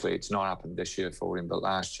 Obviously, it's not happened this year for him, but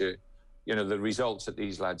last year, the results that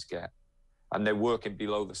these lads get, and they're working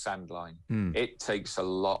below the sandline. It takes a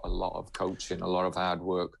lot of coaching, a lot of hard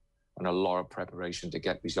work, and a lot of preparation to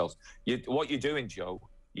get results. What you're doing, Joe,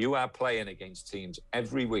 you are playing against teams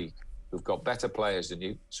every week who've got better players than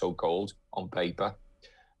you, so-called, on paper.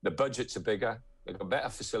 The budgets are bigger. They've got better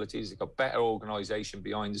facilities. They've got better organisation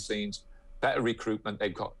behind the scenes, better recruitment.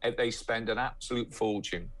 They spend an absolute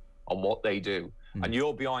fortune on what they do. And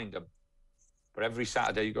you're behind them. But every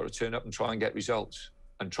Saturday, you've got to turn up and try and get results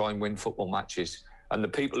and try and win football matches. And the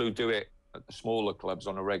people who do it at the smaller clubs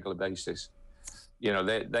on a regular basis,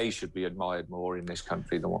 they should be admired more in this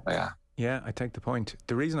country than what they are. Yeah, I take the point.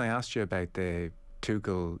 The reason I asked you about the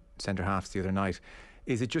Tuchel centre-halves the other night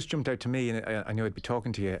is it just jumped out to me, and I knew I'd be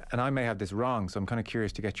talking to you, and I may have this wrong, so I'm kind of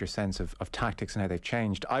curious to get your sense of tactics and how they've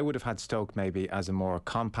changed. I would have had Stoke maybe as a more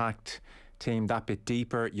compact team, that bit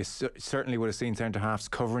deeper. You certainly would have seen centre-halves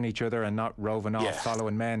covering each other and not roving off,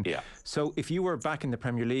 following men. Yeah. So if you were back in the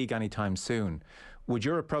Premier League anytime soon, would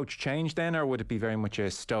your approach change then, or would it be very much a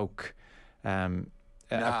Stoke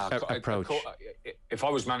approach? If I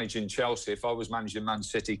was managing Chelsea, if I was managing Man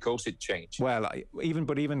City, of course it'd change. Well, even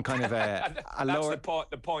kind of a lower. That's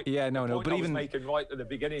the point. Yeah, no. But even making right at the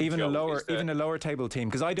beginning, even Joe, a lower table team,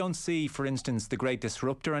 because I don't see, for instance, the great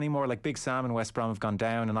disruptor anymore. Like Big Sam and West Brom have gone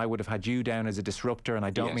down, and I would have had you down as a disruptor, and I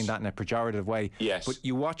don't mean that in a pejorative way. Yes. But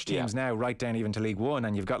you watch teams now right down even to League One,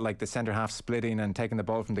 and you've got like the centre half splitting and taking the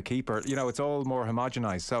ball from the keeper. It's all more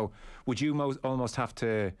homogenised. So would you almost have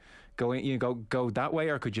to go that way,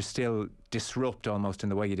 or could you still disrupt almost in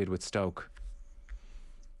the way you did with Stoke?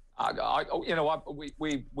 I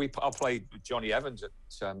played with Johnny Evans at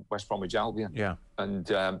West Bromwich Albion. Yeah. And,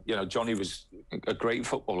 Johnny was a great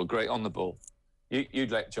footballer, great on the ball. You'd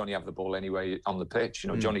let Johnny have the ball anyway on the pitch.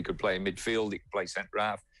 Johnny could play in midfield, he could play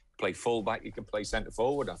centre-half, play full-back, he could play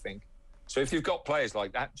centre-forward, I think. So if you've got players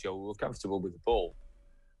like that, Joe, who are comfortable with the ball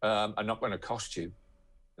and not going to cost you,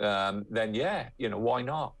 then, why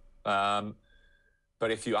not?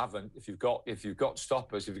 But if you haven't, if you've got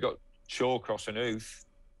stoppers, if you've got Shawcross and Huth,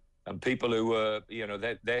 and people who are,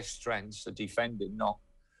 their strengths are defending,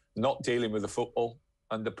 not dealing with the football,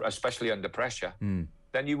 especially under pressure,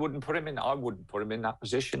 then you wouldn't put him in. I wouldn't put him in that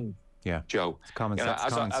position. Yeah, Joe. It's common sense.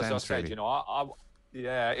 As I said, really.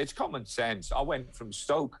 it's common sense. I went from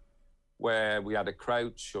Stoke, where we had a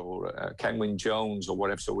Crouch or a Kenwyn Jones or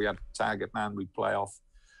whatever, so we had a target man we'd play off.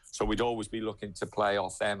 So we'd always be looking to play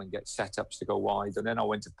off them and get setups to go wide. And then I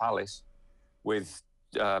went to Palace with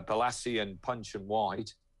Balassi and Punch and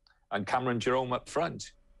wide, and Cameron Jerome up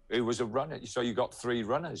front, who was a runner. So you got three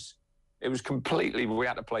runners. It was we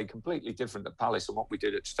had to play completely different at Palace than what we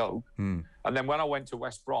did at Stoke. And then when I went to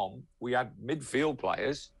West Brom, we had midfield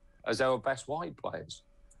players as our best wide players.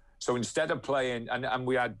 So instead of playing, and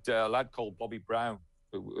we had a lad called Bobby Brown,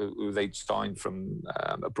 who they'd signed from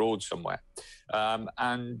abroad somewhere.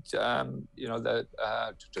 What's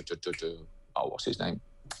his name?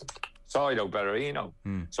 Saido Berahino.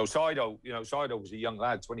 So Saido was a young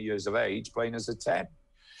lad, 20 years of age, playing as a 10.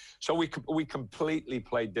 So we completely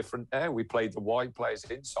played different there. We played the wide players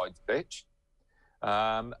inside the pitch.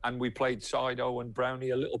 And we played Saido and Brownie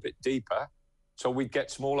a little bit deeper. So we'd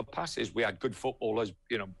get smaller passes. We had good footballers,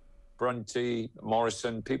 Brunty,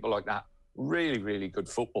 Morrison, people like that. Really, really good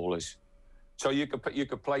footballers. So you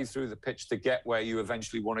could play through the pitch to get where you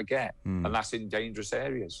eventually want to get. And that's in dangerous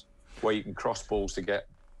areas where you can cross balls to get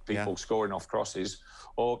people scoring off crosses,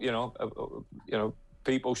 or,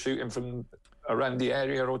 people shooting from around the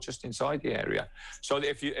area or just inside the area. So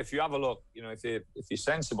if you have a look, if you're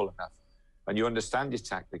sensible enough and you understand your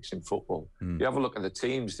tactics in football, you have a look at the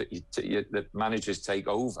teams that managers take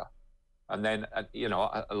over. And then,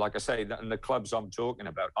 like I say, and the clubs I'm talking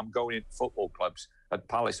about, I'm going into football clubs at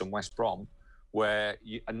Palace and West Brom, where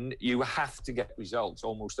you have to get results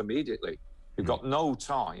almost immediately. You've got no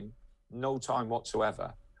time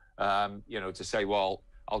whatsoever, to say, well,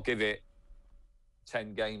 I'll give it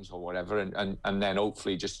 10 games or whatever, and then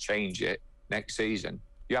hopefully just change it next season.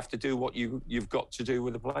 You have to do what you've got to do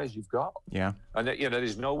with the players you've got. Yeah. And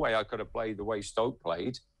there's no way I could have played the way Stoke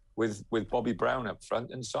played with Bobby Brown up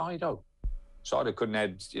front and Sido. Sido couldn't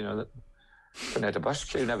head a bus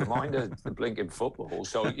queue, never mind the blinking football.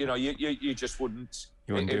 So you just wouldn't.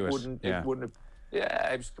 You wouldn't do it. It wouldn't have.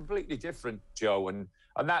 Yeah, it was completely different, Joe, and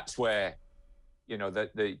that's where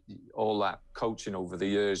that all that coaching over the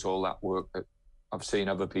years, all that work that I've seen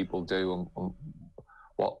other people do, and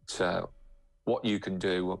what you can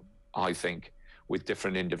do, I think, with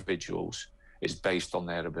different individuals is based on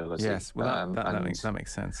their ability. Yes, well, that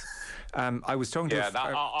makes sense. I was talking to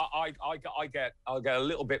I get a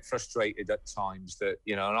little bit frustrated at times that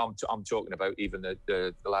and I'm talking about even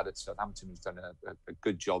the lad at Southampton who's done a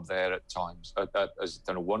good job there at times, has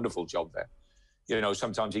done a wonderful job there.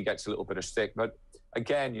 Sometimes he gets a little bit of stick, but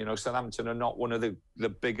again, Southampton are not one of the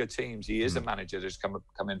bigger teams. He is a manager that's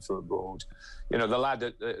come in from abroad. The lad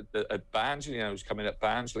at Barnsley, who's come in at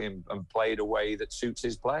Barnsley and played a way that suits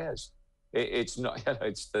his players. It's not.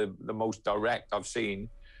 It's the most direct I've seen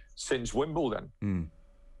since Wimbledon.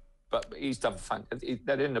 But he's done fantastic.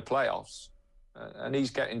 They're in the playoffs, and he's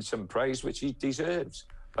getting some praise which he deserves.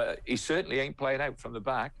 But he certainly ain't playing out from the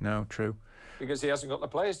back. No, true. Because he hasn't got the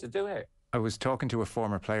players to do it. I was talking to a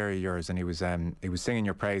former player of yours, and he was singing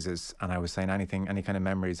your praises, and I was saying any kind of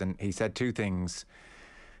memories, and he said two things.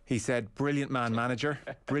 He said, brilliant man manager,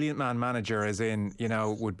 as in,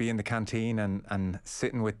 would be in the canteen and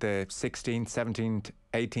sitting with the 16th, 17th,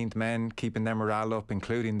 18th men, keeping their morale up,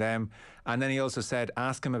 including them. And then he also said,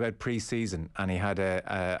 ask him about pre-season. And he had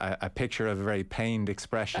a picture of a very pained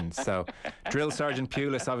expression. So Drill Sergeant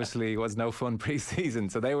Pulis obviously was no fun pre-season.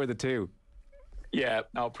 So they were the two. Yeah,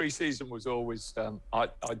 no, pre-season was always,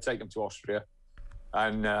 I'd take him to Austria.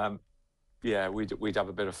 And we'd have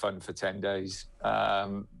a bit of fun for 10 days.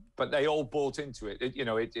 But they all bought into it.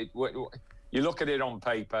 You look at it on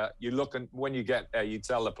paper. When you get there, you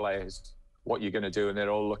tell the players what you're going to do, and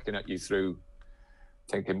they're all looking at you through,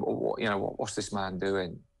 thinking, what's this man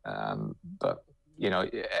doing? But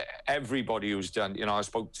everybody who's done. I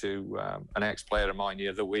spoke to an ex-player of mine the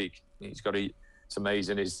other week. It's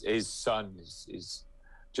amazing. His son is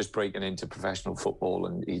just breaking into professional football,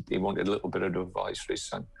 and he wanted a little bit of advice for his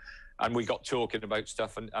son. And we got talking about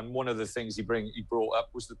stuff, and one of the things he brought up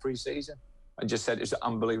was the pre-season, and just said it's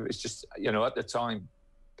unbelievable. It's just at the time,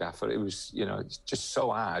 Gaffer, it was it's just so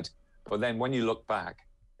hard. But then when you look back,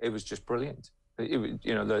 it was just brilliant. It was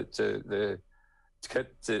the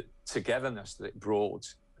togetherness that it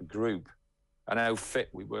brought the group, and how fit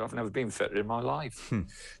we were. I've never been fitter in my life.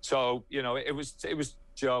 So it was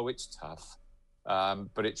Joe. It's tough,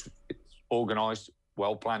 but it's organised,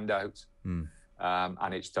 well planned out.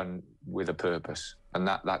 And it's done with a purpose, and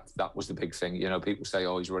that was the big thing. People say,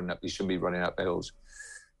 "Oh, he shouldn't be running up hills."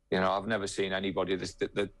 I've never seen anybody.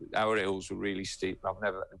 Our hills were really steep.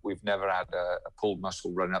 We've never had a pulled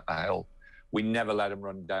muscle running up the hill. We never let them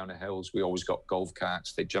run down the hills. We always got golf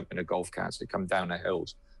carts. They jump into golf carts. They come down the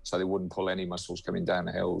hills, so they wouldn't pull any muscles coming down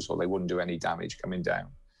the hills, or they wouldn't do any damage coming down.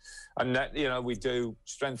 And we do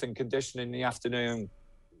strength and conditioning in the afternoon.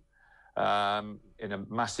 In a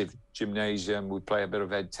massive gymnasium, we'd play a bit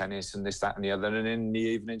of head tennis and this, that and the other, and in the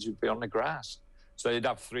evenings we'd be on the grass. So they'd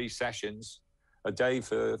have 3 sessions a day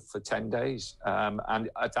for 10 days, and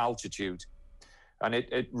at altitude. And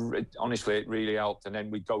it honestly, it really helped. And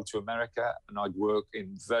then we'd go to America, and I'd work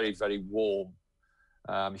in very, very warm,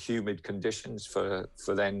 humid conditions for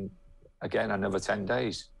then, again, another 10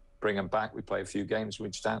 days. Bring them back, we'd play a few games,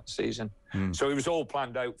 we'd start the season. So it was all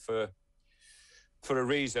planned out for a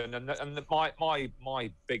reason, and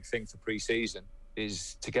my big thing for pre-season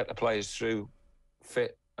is to get the players through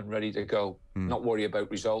fit and ready to go. Not worry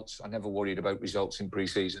about results. I never worried about results in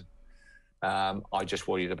pre-season. I just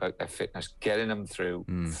worried about their fitness, getting them through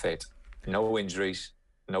fit, no injuries,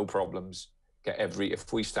 no problems.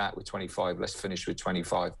 If we start with 25, let's finish with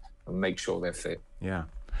 25 and make sure they're fit. Yeah.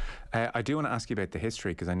 I do want to ask you about the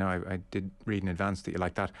history, because I know I did read in advance that you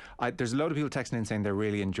like that. There's a lot of people texting in saying they're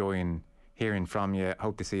really enjoying hearing from you.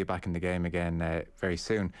 Hope to see you back in the game again very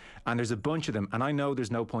soon. And there's a bunch of them, and I know there's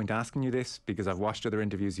no point asking you this because I've watched other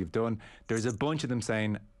interviews you've done. There's a bunch of them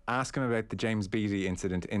saying, ask him about the James Beattie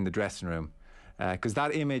incident in the dressing room, because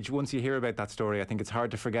that image, once you hear about that story, I think it's hard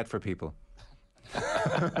to forget for people.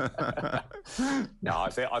 No, I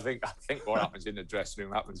think what happens in the dressing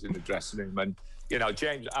room happens in the dressing room. And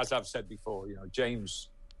James, as I've said before, James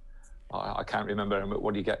I can't remember,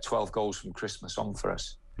 what do you get, 12 goals from Christmas on for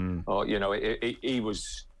us. Or, you know, he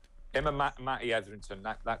was, him and Matty Etherington,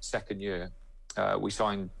 that second year, we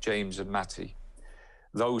signed James and Matty.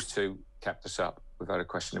 Those two kept us up, without a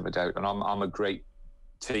question of a doubt. And I'm a great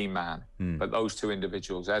team man, but those two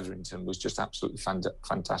individuals, Etherington was just absolutely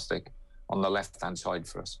fantastic on the left-hand side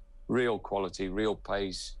for us. Real quality, real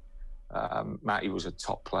pace. Matty was a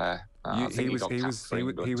top player. He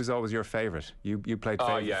was always your favourite. You played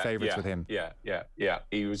favourites with him. Yeah.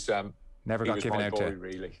 He was never got given out to.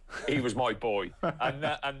 Really, he was my boy.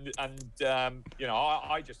 and you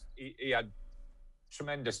know, he had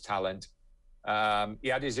tremendous talent. He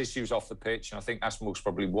had his issues off the pitch, and I think that's most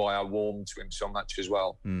probably why I warmed to him so much as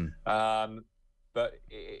well. But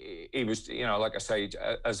he was, you know, like I say,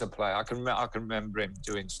 as a player, I can remember him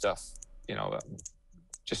doing stuff, you know,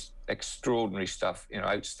 just extraordinary stuff, you know,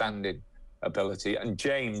 outstanding ability. And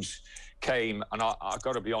James came, and I've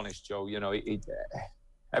got to be honest, Joe, you know,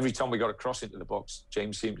 every time we got a cross into the box,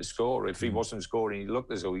 James seemed to score. If he wasn't scoring, he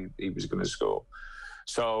looked as though he was going to score.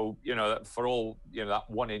 So, you know, for all, you know, that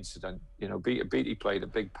one incident, you know, Beatty played a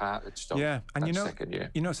big part at Stoke. Yeah, and you know, second year.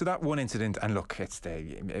 You know, so that one incident, and look, it's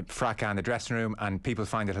the fracas in the dressing room, and people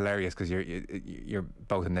find it hilarious because you're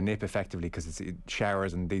both in the nip effectively, because it's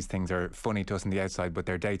showers and these things are funny to us on the outside, but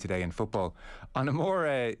they're day to day in football. On a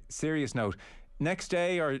more serious note, next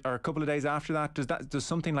day or a couple of days after that, does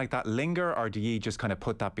something like that linger, or do you just kind of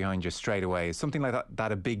put that behind you straight away? Is something like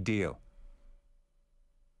that a big deal?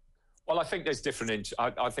 Well, I think there's different.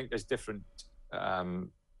 I think there's different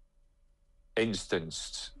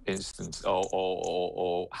instance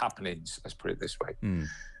or happenings. Let's put it this way.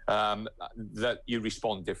 That you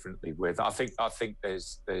respond differently with. I think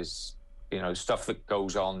there's you know, stuff that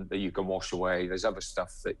goes on that you can wash away. There's other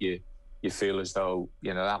stuff that you feel as though,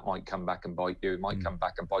 you know, that might come back and bite you. It might come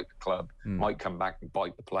back and bite the club. Might come back and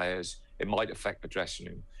bite the players. It might affect the dressing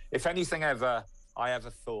room. If anything I ever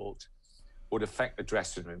thought would affect the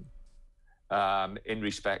dressing room, in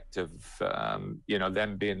respect of you know,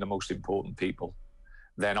 them being the most important people,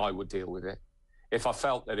 then I would deal with it. If I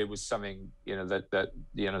felt that it was something, you know, that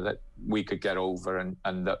you know, that we could get over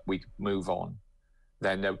and that we could move on,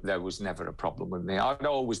 then there was never a problem with me. I'd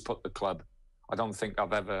always put the club. I don't think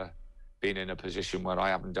I've ever been in a position where I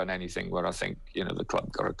haven't done anything where I think, you know, the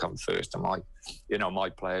club got to come first, and my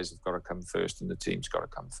players have got to come first, and the team's got to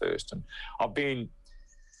come first. And I've been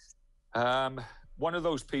one of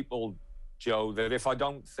those people, Joe, that if I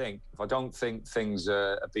don't think things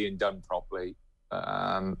are being done properly,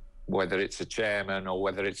 whether it's a chairman or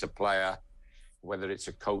whether it's a player, whether it's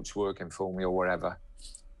a coach working for me or whatever,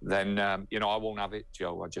 then you know, I won't have it,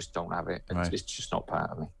 Joe. I just don't have it. Right. It's just not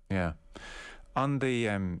part of me. Yeah. On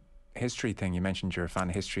the history thing, you mentioned you're a fan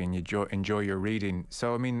of history and you enjoy your reading.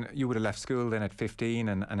 So I mean, you would have left school then at 15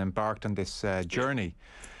 and embarked on this journey.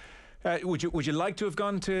 Would you like to have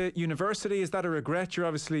gone to university? Is that a regret? You're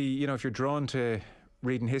obviously, you know, if you're drawn to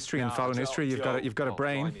reading history and following history, you've got a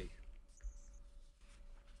brain. Blimey.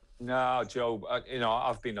 No, Joe. You know,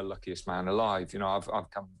 I've been the luckiest man alive. You know, I've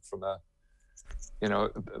come from a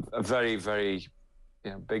very, very,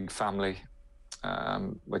 you know, big family.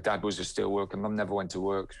 My dad was a steel worker. Mum never went to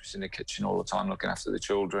work. She was in the kitchen all the time looking after the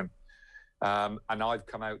children. And I've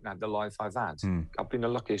come out and had the life I've had. I've been the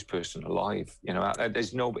luckiest person alive. You know,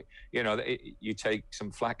 there's nobody, you know, you take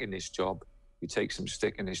some flack in this job, you take some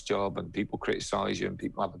stick in this job, and people criticise you and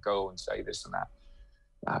people have a go and say this and that.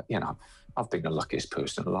 You know, I've been the luckiest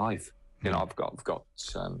person alive. You know, I've got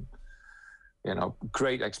you know,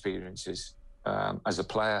 great experiences as a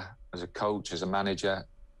player, as a coach, as a manager.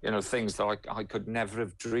 You know, things that I could never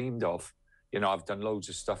have dreamed of. You know, I've done loads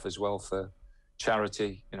of stuff as well for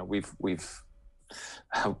charity. You know, we've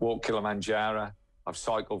walked Kilimanjaro. I've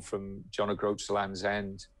cycled from John O'Groats to Land's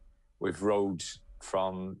End. We've rode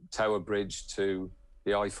from Tower Bridge to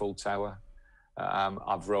the Eiffel Tower.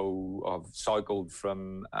 I've cycled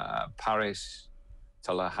from Paris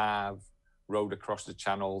to Le Havre, rode across the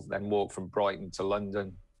Channel, then walked from Brighton to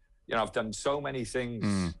London. You know, I've done so many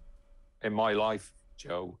things in my life,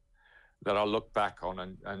 Joe, that I look back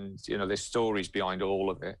on, and you know, there's stories behind all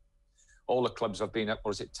of it. All the clubs I've been at,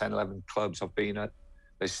 what is it, 10, 11 clubs I've been at.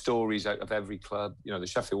 There's stories out of every club. You know, the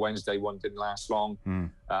Sheffield Wednesday one didn't last long.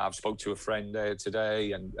 I've spoke to a friend there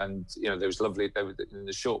today, and you know, there was lovely. In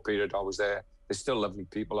the short period I was there, there's still lovely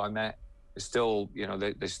people I met. There's still, you know,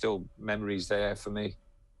 there's still memories there for me,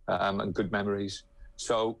 and good memories.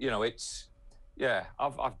 So, you know, it's. Yeah,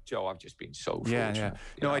 Joe, I've just been so fortunate. Yeah.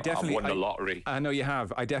 No, I definitely I've won the lottery. I know you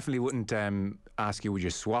have. I definitely wouldn't ask you, would you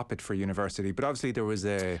swap it for university? But obviously there was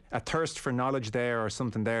a thirst for knowledge there or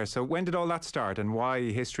something there. So when did all that start, and why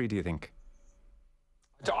history, do you think?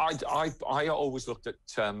 I always looked at.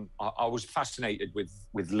 I was fascinated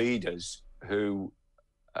with leaders who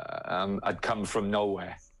had come from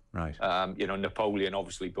nowhere. Right. You know, Napoleon,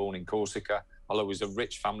 obviously born in Corsica, although it was a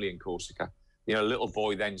rich family in Corsica. You know, little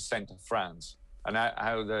boy then sent to France, and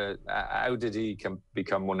how did he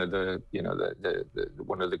become one of the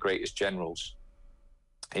one of the greatest generals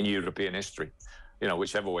in European history? You know,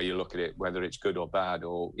 whichever way you look at it, whether it's good or bad,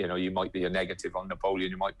 or, you know, you might be a negative on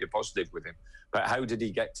Napoleon, you might be a positive with him. But how did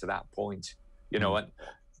he get to that point? You know, and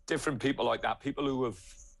different people like that, people who have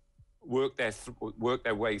worked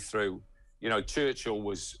their way through. You know, Churchill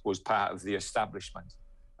was part of the establishment,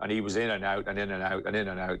 and he was in and out and in and out and in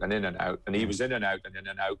and out and in and out, and he was in and out and in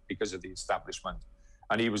and out because of the establishment.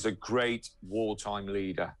 And he was a great wartime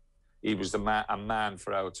leader. He was a man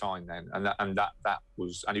for our time then, and that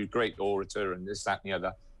was, and he was a great orator and this, that, and the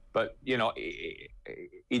other. But, you know,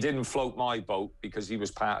 he didn't float my boat because he was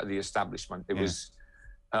part of the establishment. It was,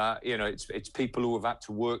 you know, it's people who have had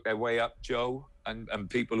to work their way up, Joe, and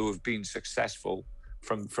people who have been successful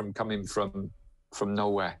from coming from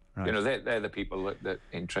nowhere. Right. You know, they're the people that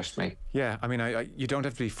interest me. Yeah, I mean, you don't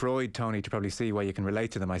have to be Freud, Tony, to probably see why you can relate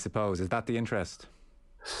to them, I suppose. Is that the interest?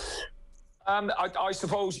 I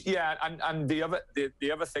suppose, yeah, and the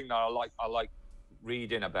other thing that I like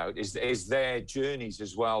reading about is their journeys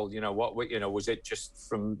as well. You know, what you know, was it just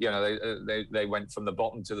from, you know, they went from the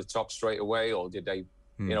bottom to the top straight away, or did they,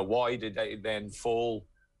 you know, why did they then fall?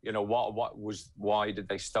 You know, why did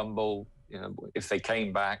they stumble? You know, if they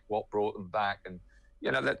came back, what brought them back? And,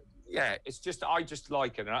 you know, that, yeah, it's just, I just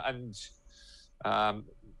like it, and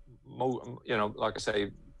you know, like I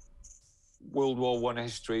say, World War I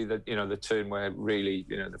history, that, you know, the turn where really,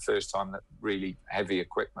 you know, the first time that really heavy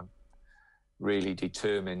equipment really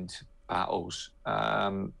determined battles.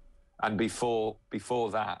 And before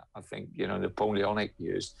that, I think, you know, Napoleonic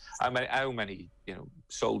years, how many, you know,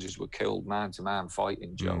 soldiers were killed man to man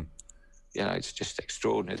fighting, Joe. You know, it's just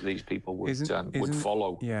extraordinary that these people would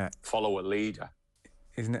follow a leader.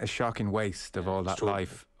 Isn't it a shocking waste of all that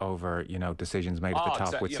life over, you know, decisions made at the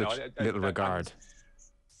top with such little regard?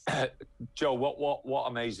 Joe, what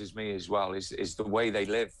amazes me as well is the way they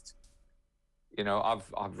lived. You know,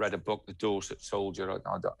 I've read a book, The Dorset Soldier. I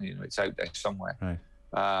don't, you know, it's out there somewhere, right.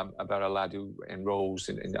 About a lad who enrolls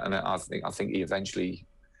and I think he eventually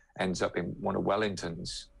ends up in one of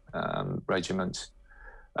Wellington's regiments.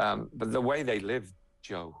 But the way they lived,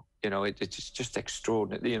 Joe, you know, it's just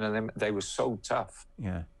extraordinary. You know, they were so tough,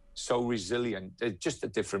 so resilient. They're just a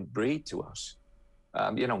different breed to us.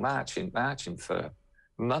 You know, marching for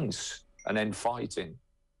months and then fighting.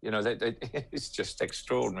 You know, it's just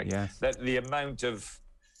extraordinary. Yes. That the amount of,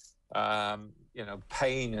 you know,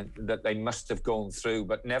 pain that they must have gone through,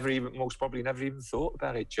 but most probably never even thought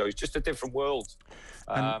about it, Joe. It's just a different world,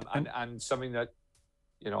 and something that,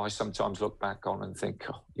 you know, I sometimes look back on and think,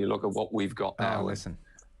 oh, you look at what we've got now. Listen,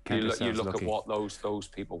 you look at what those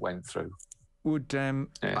people went through. Would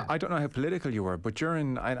I don't know how political you were, but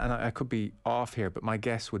during, and I could be off here, but my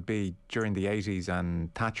guess would be during the 80s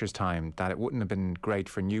and Thatcher's time that it wouldn't have been great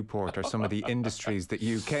for Newport or some of the industries that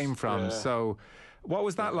you came from. Yeah. So what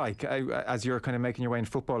was that like as you're kind of making your way in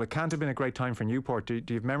football? It can't have been a great time for Newport. Do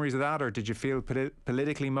you have memories of that, or did you feel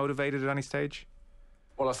politically motivated at any stage?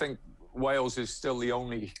 Well, I think Wales is still the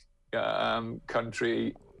only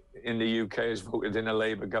country in the UK has voted in a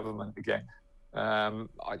Labour government again.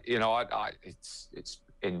 It's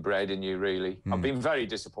inbred in you, really. I've been very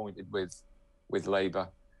disappointed with Labour.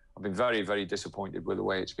 I've been very, very disappointed with the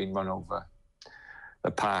way it's been run over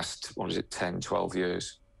the past, 10, 12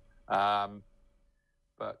 years.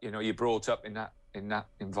 But, you know, you're brought up in that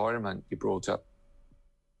environment. You're brought up,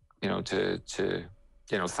 you know,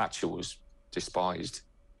 Thatcher was despised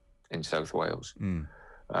in South Wales. And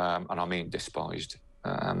I mean despised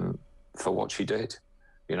for what she did.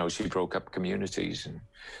 You know, she broke up communities, and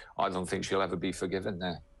I don't think she'll ever be forgiven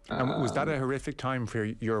there. And was that a horrific time for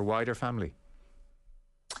your wider family?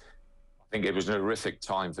 I think it was a horrific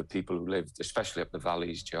time for people who lived, especially up the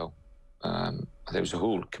valleys, Joe. There was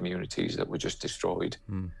whole communities that were just destroyed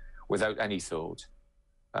without any thought.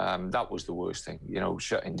 That was the worst thing, you know,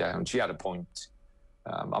 shutting down. She had a point.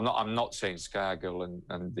 I'm not saying Scargill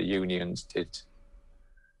and the unions did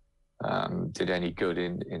any good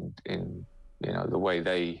in you know, the way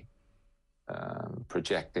they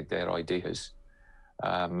projected their ideas.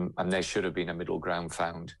 And there should have been a middle ground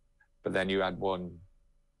found. But then you had one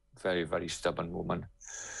very, very stubborn woman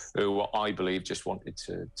who I believe just wanted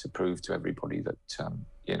to prove to everybody that,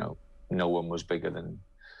 you know, no one was bigger than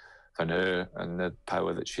her and the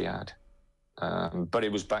power that she had. But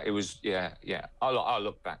it was, I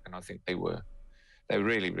look back and I think they were They're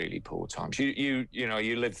really, really poor times. You know,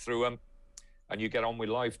 you live through them and you get on with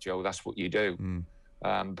life, Joe. That's what you do.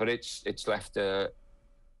 But it's left a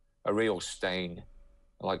real stain,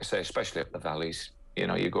 like I say, especially up the valleys. You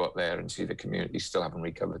know, you go up there and see the community still haven't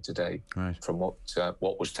recovered today from what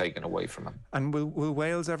was taken away from them. And will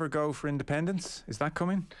Wales ever go for independence? Is that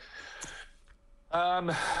coming?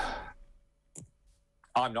 I'm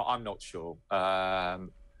not sure.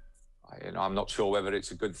 You know, I'm not sure whether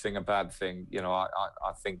it's a good thing, a bad thing. You know, I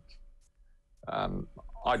think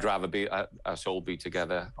I'd rather us all be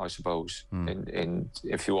together, I suppose. In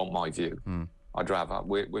if you want my view, I'd rather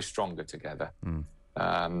we're stronger together.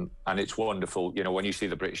 And it's wonderful, you know, when you see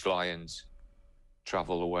the British Lions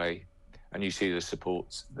travel away, and you see the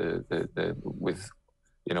support, the with,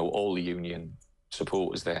 you know, all the union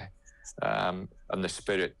supporters there, and the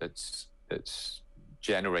spirit that's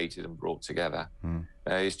generated and brought together,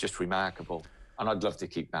 is just remarkable. And I'd love to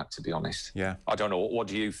keep that, to be honest. Yeah. I don't know. What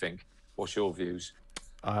do you think? What's your views?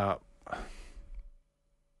 I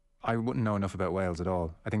wouldn't know enough about Wales at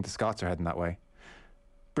all. I think the Scots are heading that way.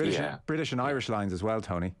 British and Irish Lions as well,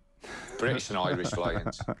 Tony. British and Irish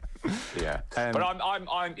Lions. Yeah. But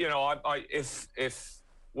I'm you know, if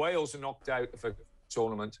Wales are knocked out of a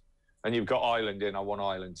tournament and you've got Ireland in, I want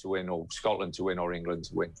Ireland to win, or Scotland to win, or England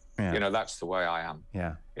to win. You know, that's the way I am.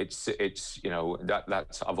 Yeah. It's you know,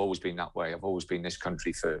 that's I've always been that way. I've always been this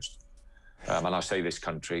country first. And I say this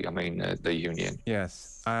country, I mean the union.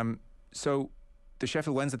 Yes. So the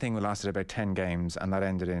Sheffield Wednesday thing lasted about 10 games, and that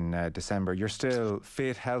ended in December. You're still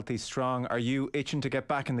fit, healthy, strong. Are you itching to get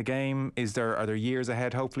back in the game? Are there years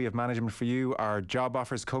ahead, hopefully, of management for you? Are job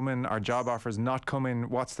offers coming? Are job offers not coming?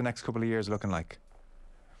 What's the next couple of years looking like?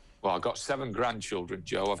 Well, I've got 7 grandchildren,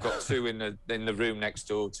 Joe. I've got 2 in the room next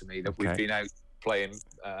door to me that we've been out playing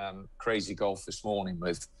crazy golf this morning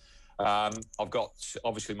with. I've got,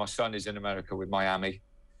 obviously, my son is in America with Miami.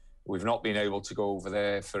 We've not been able to go over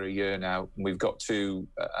there for a year now. And we've got 2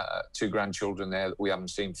 grandchildren there that we haven't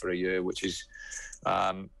seen for a year, which is,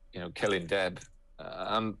 you know, killing Deb.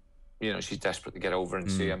 You know, she's desperate to get over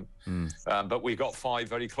and see him. But we've got 5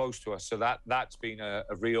 very close to us. So that's been a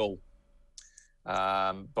real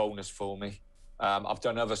bonus for me. I've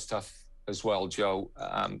done other stuff as well, Joe,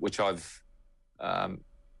 which I've,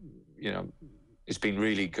 you know, it's been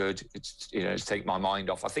really good. It's, you know, it's taken my mind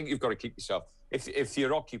off. I think you've got to keep yourself, if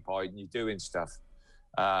you're occupied and you're doing stuff,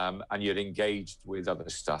 and you're engaged with other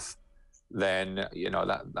stuff, then, you know,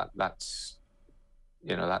 that's,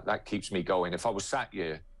 you know, that keeps me going. If I was sat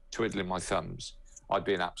here twiddling my thumbs, I'd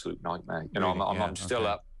be an absolute nightmare. You know, I'm still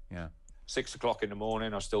up. 6 o'clock in the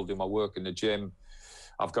morning. I still do my work in the gym.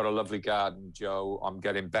 I've got a lovely garden, Joe. I'm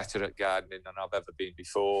getting better at gardening than I've ever been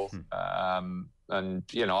before. And,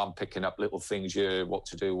 you know, I'm picking up little things here, what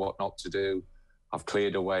to do, what not to do. I've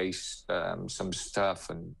cleared away some stuff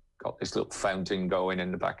and got this little fountain going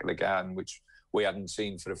in the back of the garden, which we hadn't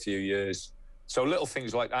seen for a few years. So little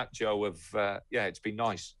things like that, Joe, have, it's been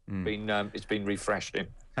nice. It's been refreshing.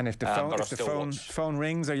 And if the phone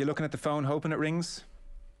rings, are you looking at the phone hoping it rings?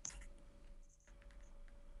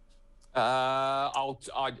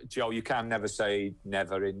 Joe, you can never say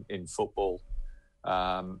never in football,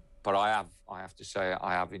 but I have to say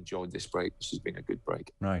I have enjoyed this break. This has been a good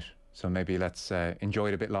break. Right. So maybe let's enjoy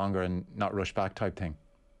it a bit longer and not rush back, type thing.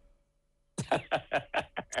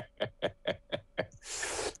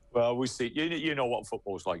 Well, we see. You know what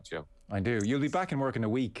football's like, Joe. I do. You'll be back in work in a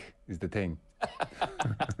week, is the thing.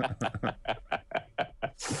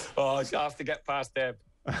 Oh, I have to get past Deb.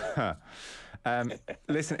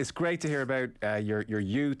 Listen, it's great to hear about your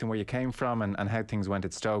youth and where you came from and how things went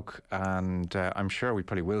at Stoke, and I'm sure we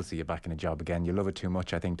probably will see you back in a job again. You love it too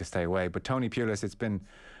much, I think, to stay away. But Tony Pulis, it's been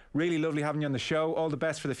really lovely having you on the show. All the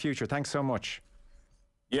best for the future. Thanks so much.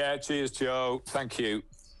 Yeah, cheers, Joe. Thank you.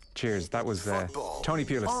 Cheers. That was Tony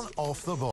Pulis. On Off the Ball.